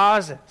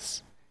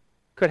causes,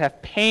 could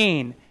have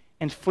pain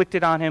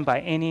inflicted on him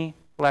by any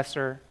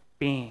lesser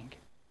being.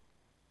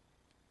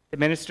 The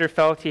minister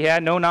felt he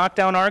had no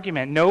knockdown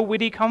argument, no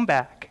witty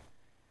comeback.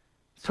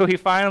 So he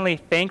finally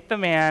thanked the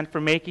man for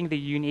making the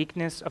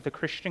uniqueness of the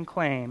Christian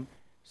claim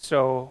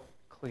so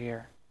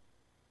clear.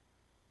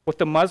 What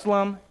the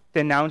Muslim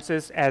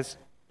denounces as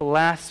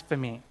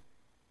blasphemy,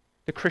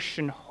 the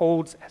Christian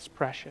holds as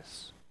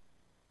precious.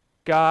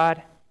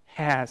 God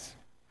has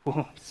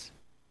wounds.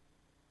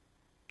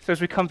 So as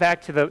we come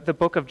back to the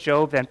book of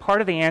Job, then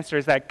part of the answer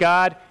is that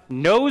God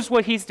knows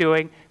what he's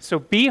doing, so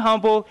be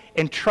humble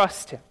and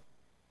trust him.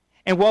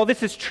 And while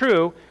this is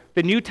true,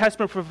 the New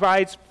Testament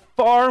provides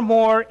far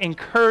more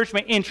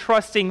encouragement in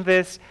trusting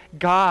this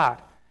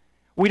God.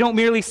 We don't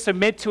merely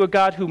submit to a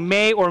God who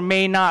may or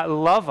may not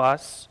love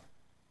us,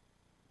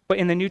 but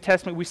in the New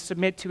Testament we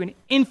submit to an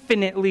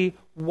infinitely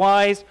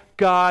wise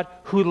God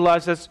who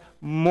loves us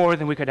more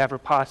than we could ever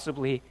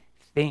possibly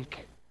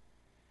think.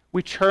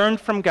 We turned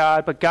from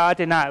God, but God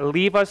did not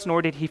leave us,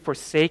 nor did he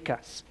forsake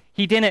us.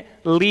 He didn't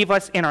leave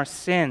us in our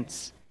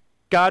sins.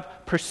 God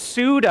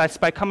pursued us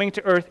by coming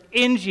to earth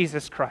in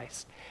Jesus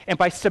Christ and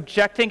by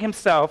subjecting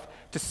himself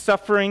to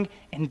suffering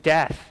and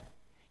death.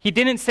 He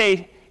didn't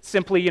say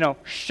simply,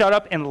 shut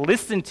up and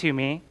listen to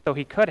me, though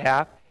he could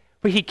have,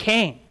 but he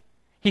came.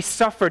 He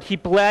suffered, he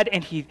bled,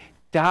 and he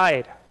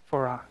died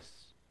for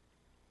us.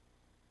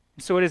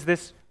 And so it is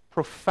this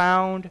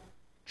profound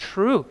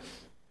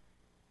truth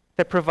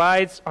that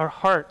provides our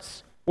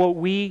hearts what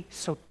we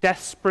so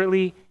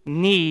desperately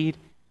need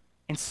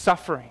in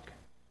suffering.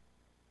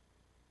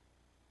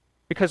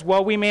 Because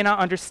while we may not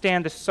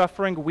understand the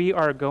suffering we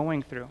are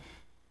going through,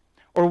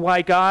 or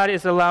why God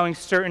is allowing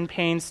certain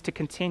pains to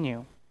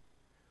continue,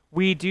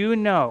 we do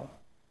know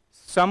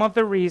some of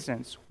the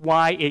reasons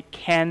why it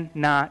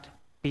cannot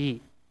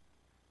be.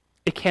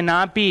 It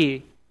cannot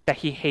be that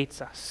he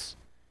hates us.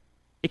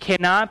 It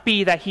cannot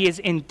be that he is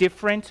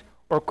indifferent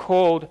or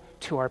cold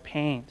to our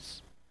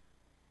pains.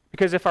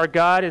 Because if our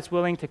God is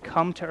willing to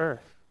come to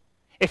earth,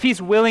 if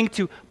he's willing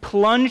to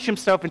plunge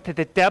himself into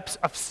the depths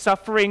of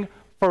suffering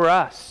for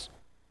us,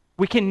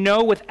 we can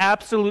know with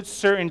absolute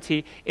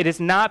certainty it is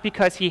not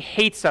because he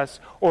hates us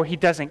or he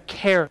doesn't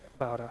care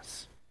about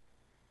us.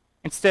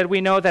 Instead,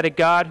 we know that a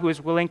God who is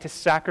willing to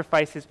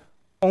sacrifice his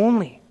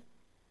only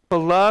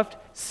beloved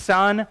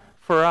Son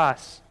for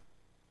us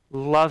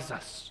loves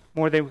us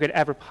more than we could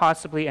ever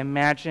possibly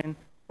imagine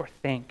or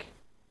think.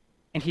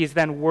 And he is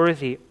then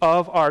worthy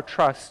of our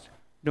trust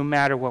no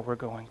matter what we're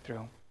going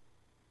through.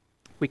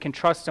 We can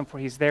trust him, for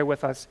he's there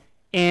with us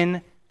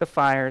in the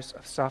fires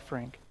of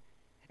suffering.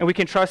 And we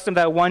can trust him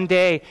that one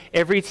day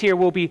every tear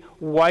will be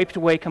wiped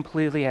away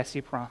completely as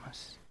he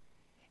promised.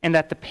 And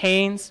that the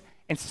pains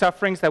and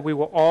sufferings that we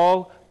will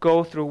all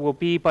go through will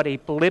be but a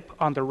blip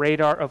on the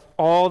radar of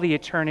all the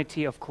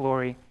eternity of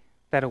glory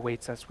that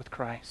awaits us with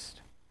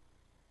Christ.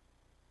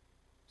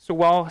 So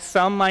while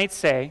some might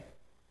say,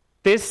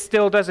 this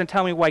still doesn't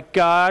tell me why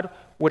God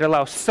would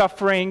allow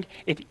suffering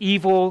and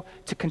evil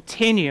to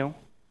continue,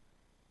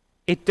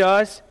 it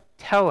does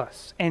tell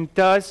us and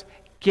does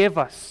give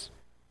us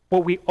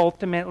what we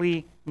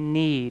ultimately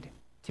need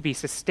to be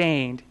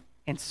sustained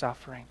in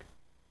suffering.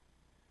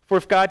 For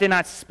if God did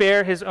not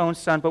spare his own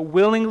Son, but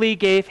willingly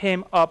gave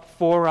him up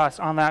for us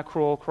on that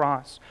cruel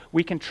cross,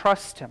 we can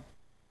trust him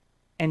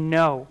and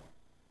know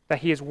that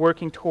he is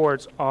working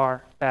towards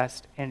our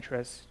best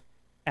interests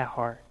at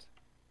heart.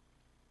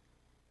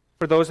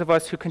 For those of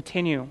us who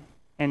continue,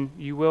 and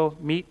you will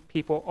meet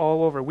people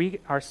all over, we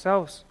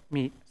ourselves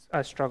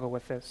struggle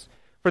with this.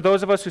 For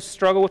those of us who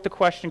struggle with the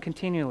question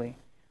continually,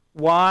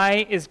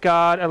 why is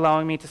God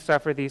allowing me to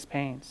suffer these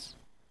pains?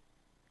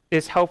 It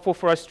is helpful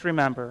for us to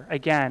remember,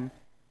 again,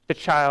 the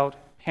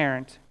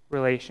child-parent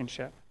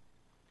relationship.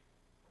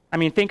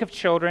 Think of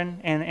children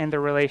and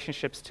their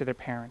relationships to their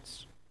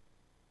parents.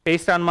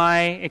 Based on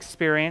my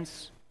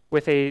experience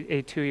with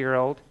a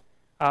 2-year-old,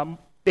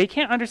 they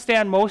can't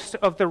understand most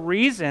of the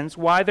reasons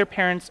why their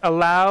parents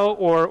allow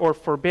or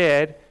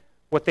forbid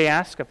what they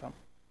ask of them.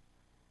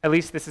 At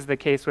least this is the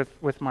case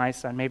with my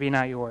son, maybe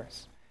not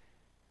yours.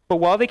 But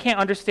while they can't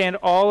understand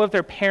all of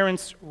their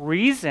parents'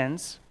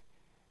 reasons,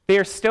 they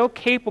are still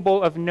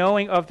capable of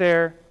knowing of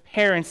their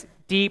parents'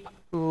 deep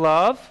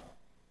love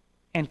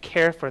and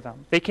care for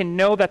them. They can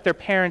know that their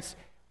parents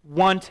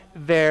want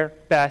their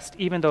best,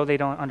 even though they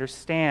don't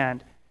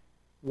understand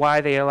why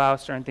they allow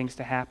certain things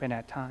to happen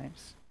at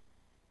times.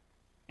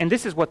 And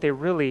this is what they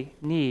really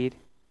need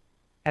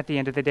at the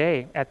end of the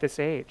day, at this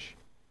age.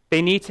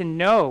 They need to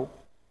know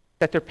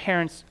that their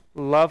parents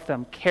love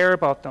them, care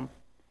about them,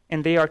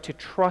 and they are to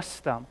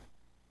trust them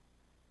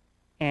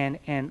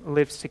and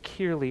live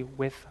securely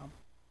with them.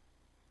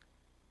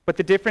 But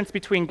the difference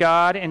between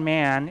God and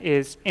man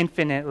is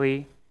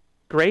infinitely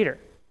greater,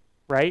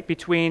 right?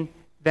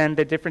 Than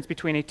the difference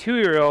between a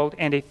 2-year-old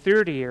and a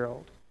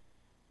 30-year-old.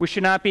 We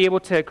should not be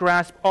able to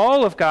grasp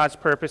all of God's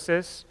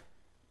purposes,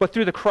 but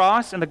through the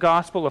cross and the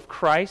gospel of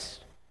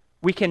Christ,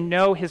 we can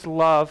know his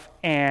love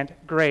and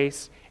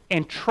grace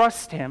and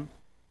trust him,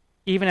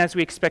 even as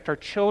we expect our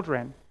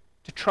children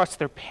to trust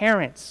their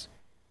parents,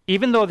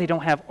 even though they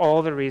don't have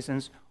all the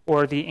reasons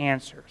or the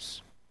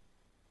answers.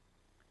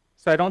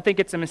 So I don't think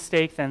it's a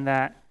mistake then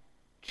that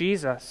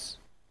Jesus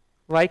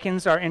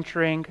likens our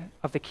entering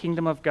of the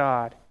kingdom of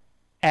God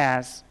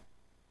as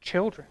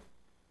children.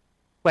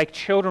 Like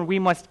children, we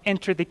must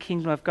enter the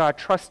kingdom of God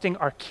trusting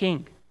our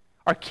King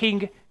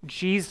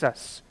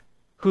Jesus,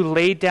 who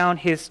laid down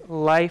his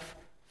life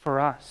for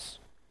us.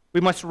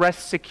 We must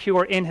rest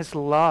secure in his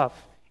love,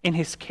 in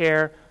his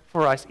care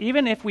for us,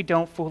 even if we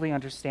don't fully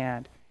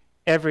understand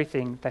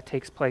everything that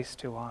takes place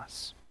to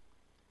us.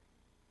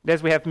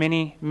 As we have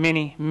many,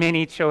 many,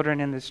 many children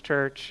in this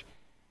church,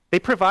 they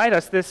provide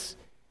us this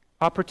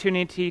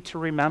opportunity to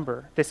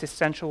remember this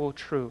essential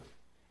truth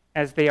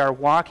as they are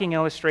walking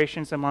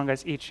illustrations among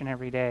us each and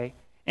every day,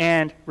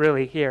 and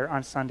really here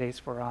on Sundays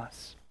for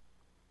us.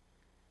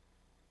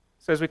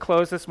 So as we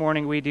close this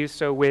morning, we do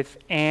so with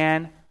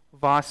Anne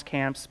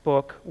Voskamp's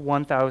book,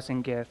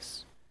 1,000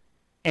 Gifts.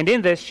 And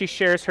in this, she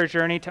shares her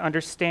journey to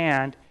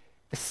understand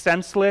the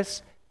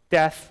senseless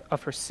death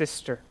of her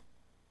sister,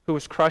 who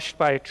was crushed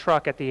by a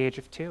truck at the age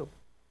of 2.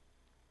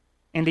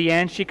 In the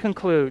end, she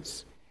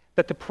concludes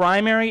that the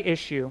primary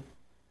issue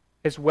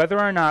is whether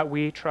or not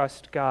we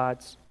trust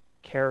God's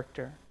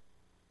character.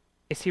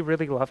 Is he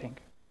really loving?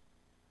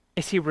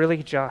 Is he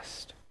really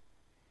just?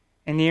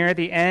 And near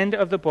the end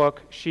of the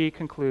book, she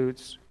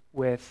concludes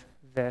with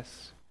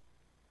this.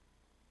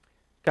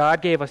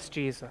 God gave us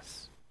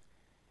Jesus.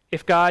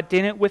 If God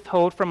didn't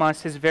withhold from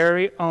us his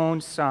very own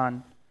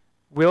Son,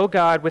 will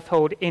God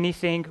withhold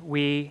anything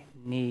we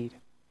need?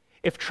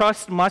 If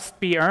trust must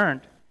be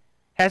earned,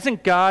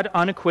 hasn't God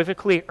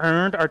unequivocally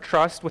earned our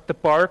trust with the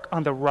bark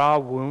on the raw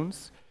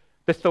wounds,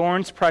 the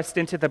thorns pressed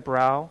into the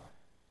brow,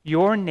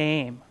 your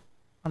name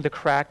on the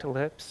cracked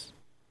lips?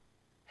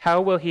 How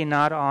will he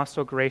not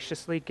also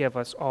graciously give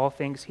us all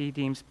things he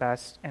deems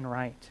best and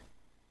right?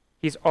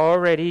 He's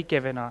already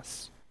given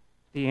us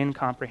the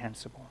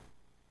incomprehensible.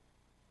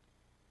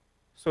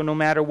 So no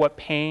matter what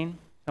pain,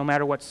 no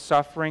matter what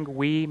suffering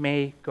we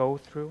may go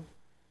through,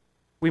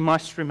 we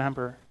must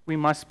remember, we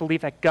must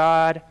believe that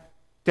God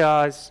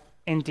does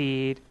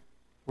indeed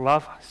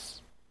love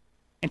us,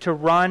 and to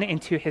run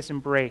into his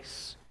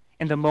embrace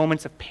in the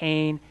moments of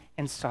pain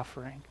and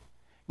suffering,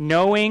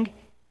 knowing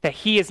that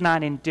he is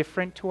not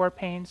indifferent to our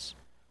pains,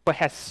 but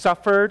has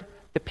suffered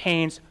the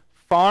pains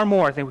far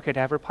more than we could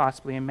ever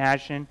possibly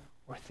imagine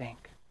or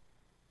think.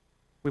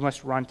 We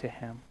must run to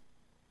him.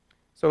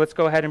 So let's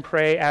go ahead and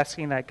pray,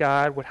 asking that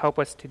God would help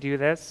us to do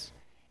this.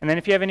 And then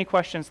if you have any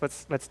questions,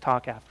 let's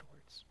talk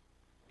afterwards.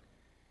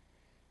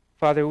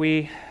 Father,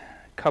 we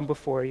come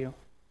before you,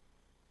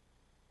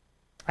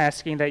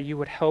 asking that you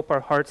would help our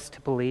hearts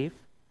to believe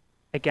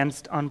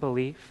against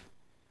unbelief.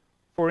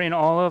 For in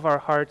all of our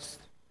hearts,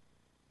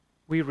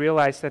 we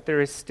realize that there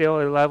is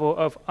still a level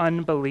of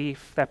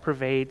unbelief that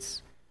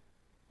pervades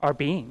our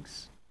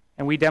beings.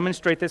 And we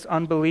demonstrate this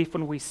unbelief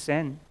when we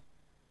sin,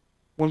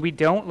 when we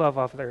don't love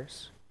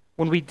others,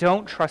 when we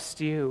don't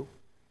trust you,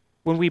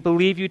 when we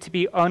believe you to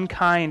be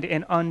unkind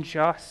and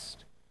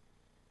unjust.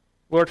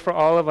 Lord, for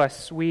all of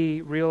us,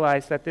 we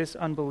realize that this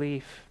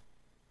unbelief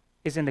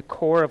is in the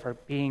core of our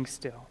being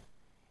still.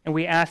 And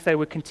we ask that it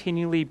would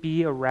continually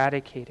be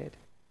eradicated.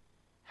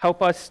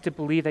 Help us to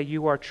believe that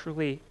you are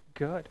truly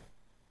good,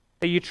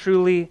 that you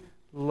truly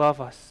love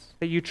us,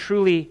 that you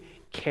truly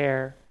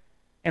care.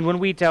 And when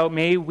we doubt,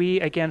 may we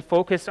again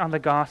focus on the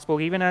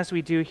gospel, even as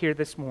we do here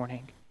this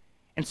morning,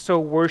 and so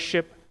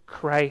worship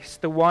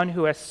Christ, the one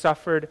who has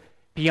suffered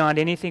beyond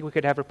anything we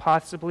could ever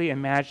possibly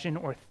imagine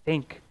or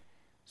think,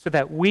 so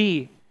that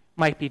we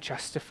might be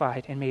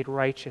justified and made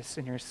righteous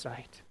in your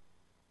sight.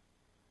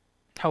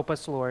 Help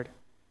us, Lord,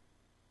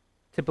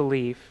 to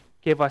believe.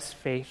 Give us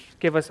faith.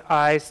 Give us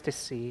eyes to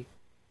see.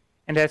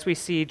 And as we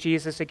see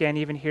Jesus again,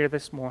 even here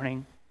this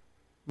morning,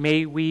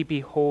 may we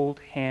behold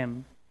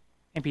him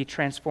and be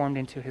transformed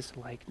into his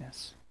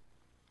likeness.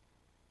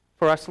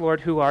 For us,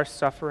 Lord, who are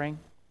suffering,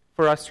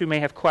 for us who may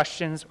have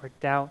questions or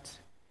doubt,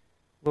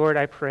 Lord,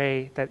 I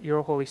pray that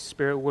your Holy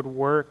Spirit would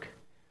work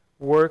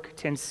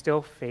to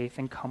instill faith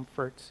and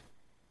comfort,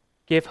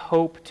 give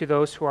hope to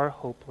those who are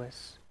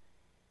hopeless,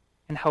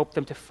 and help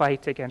them to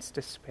fight against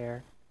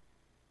despair.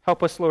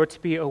 Help us, Lord, to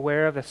be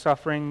aware of the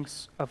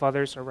sufferings of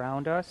others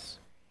around us,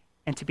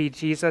 and to be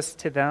Jesus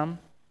to them,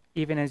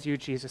 even as you,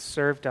 Jesus,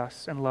 served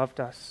us and loved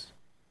us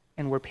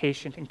and were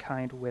patient and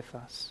kind with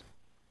us.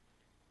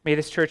 May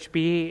this church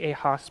be a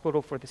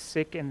hospital for the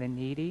sick and the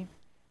needy,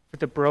 for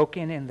the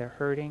broken and the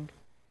hurting,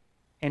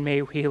 and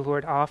may we,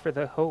 Lord, offer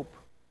the hope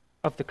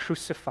of the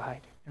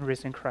crucified and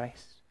risen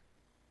Christ.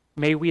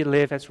 May we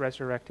live as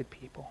resurrected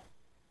people.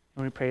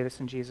 And we pray this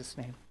in Jesus'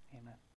 name.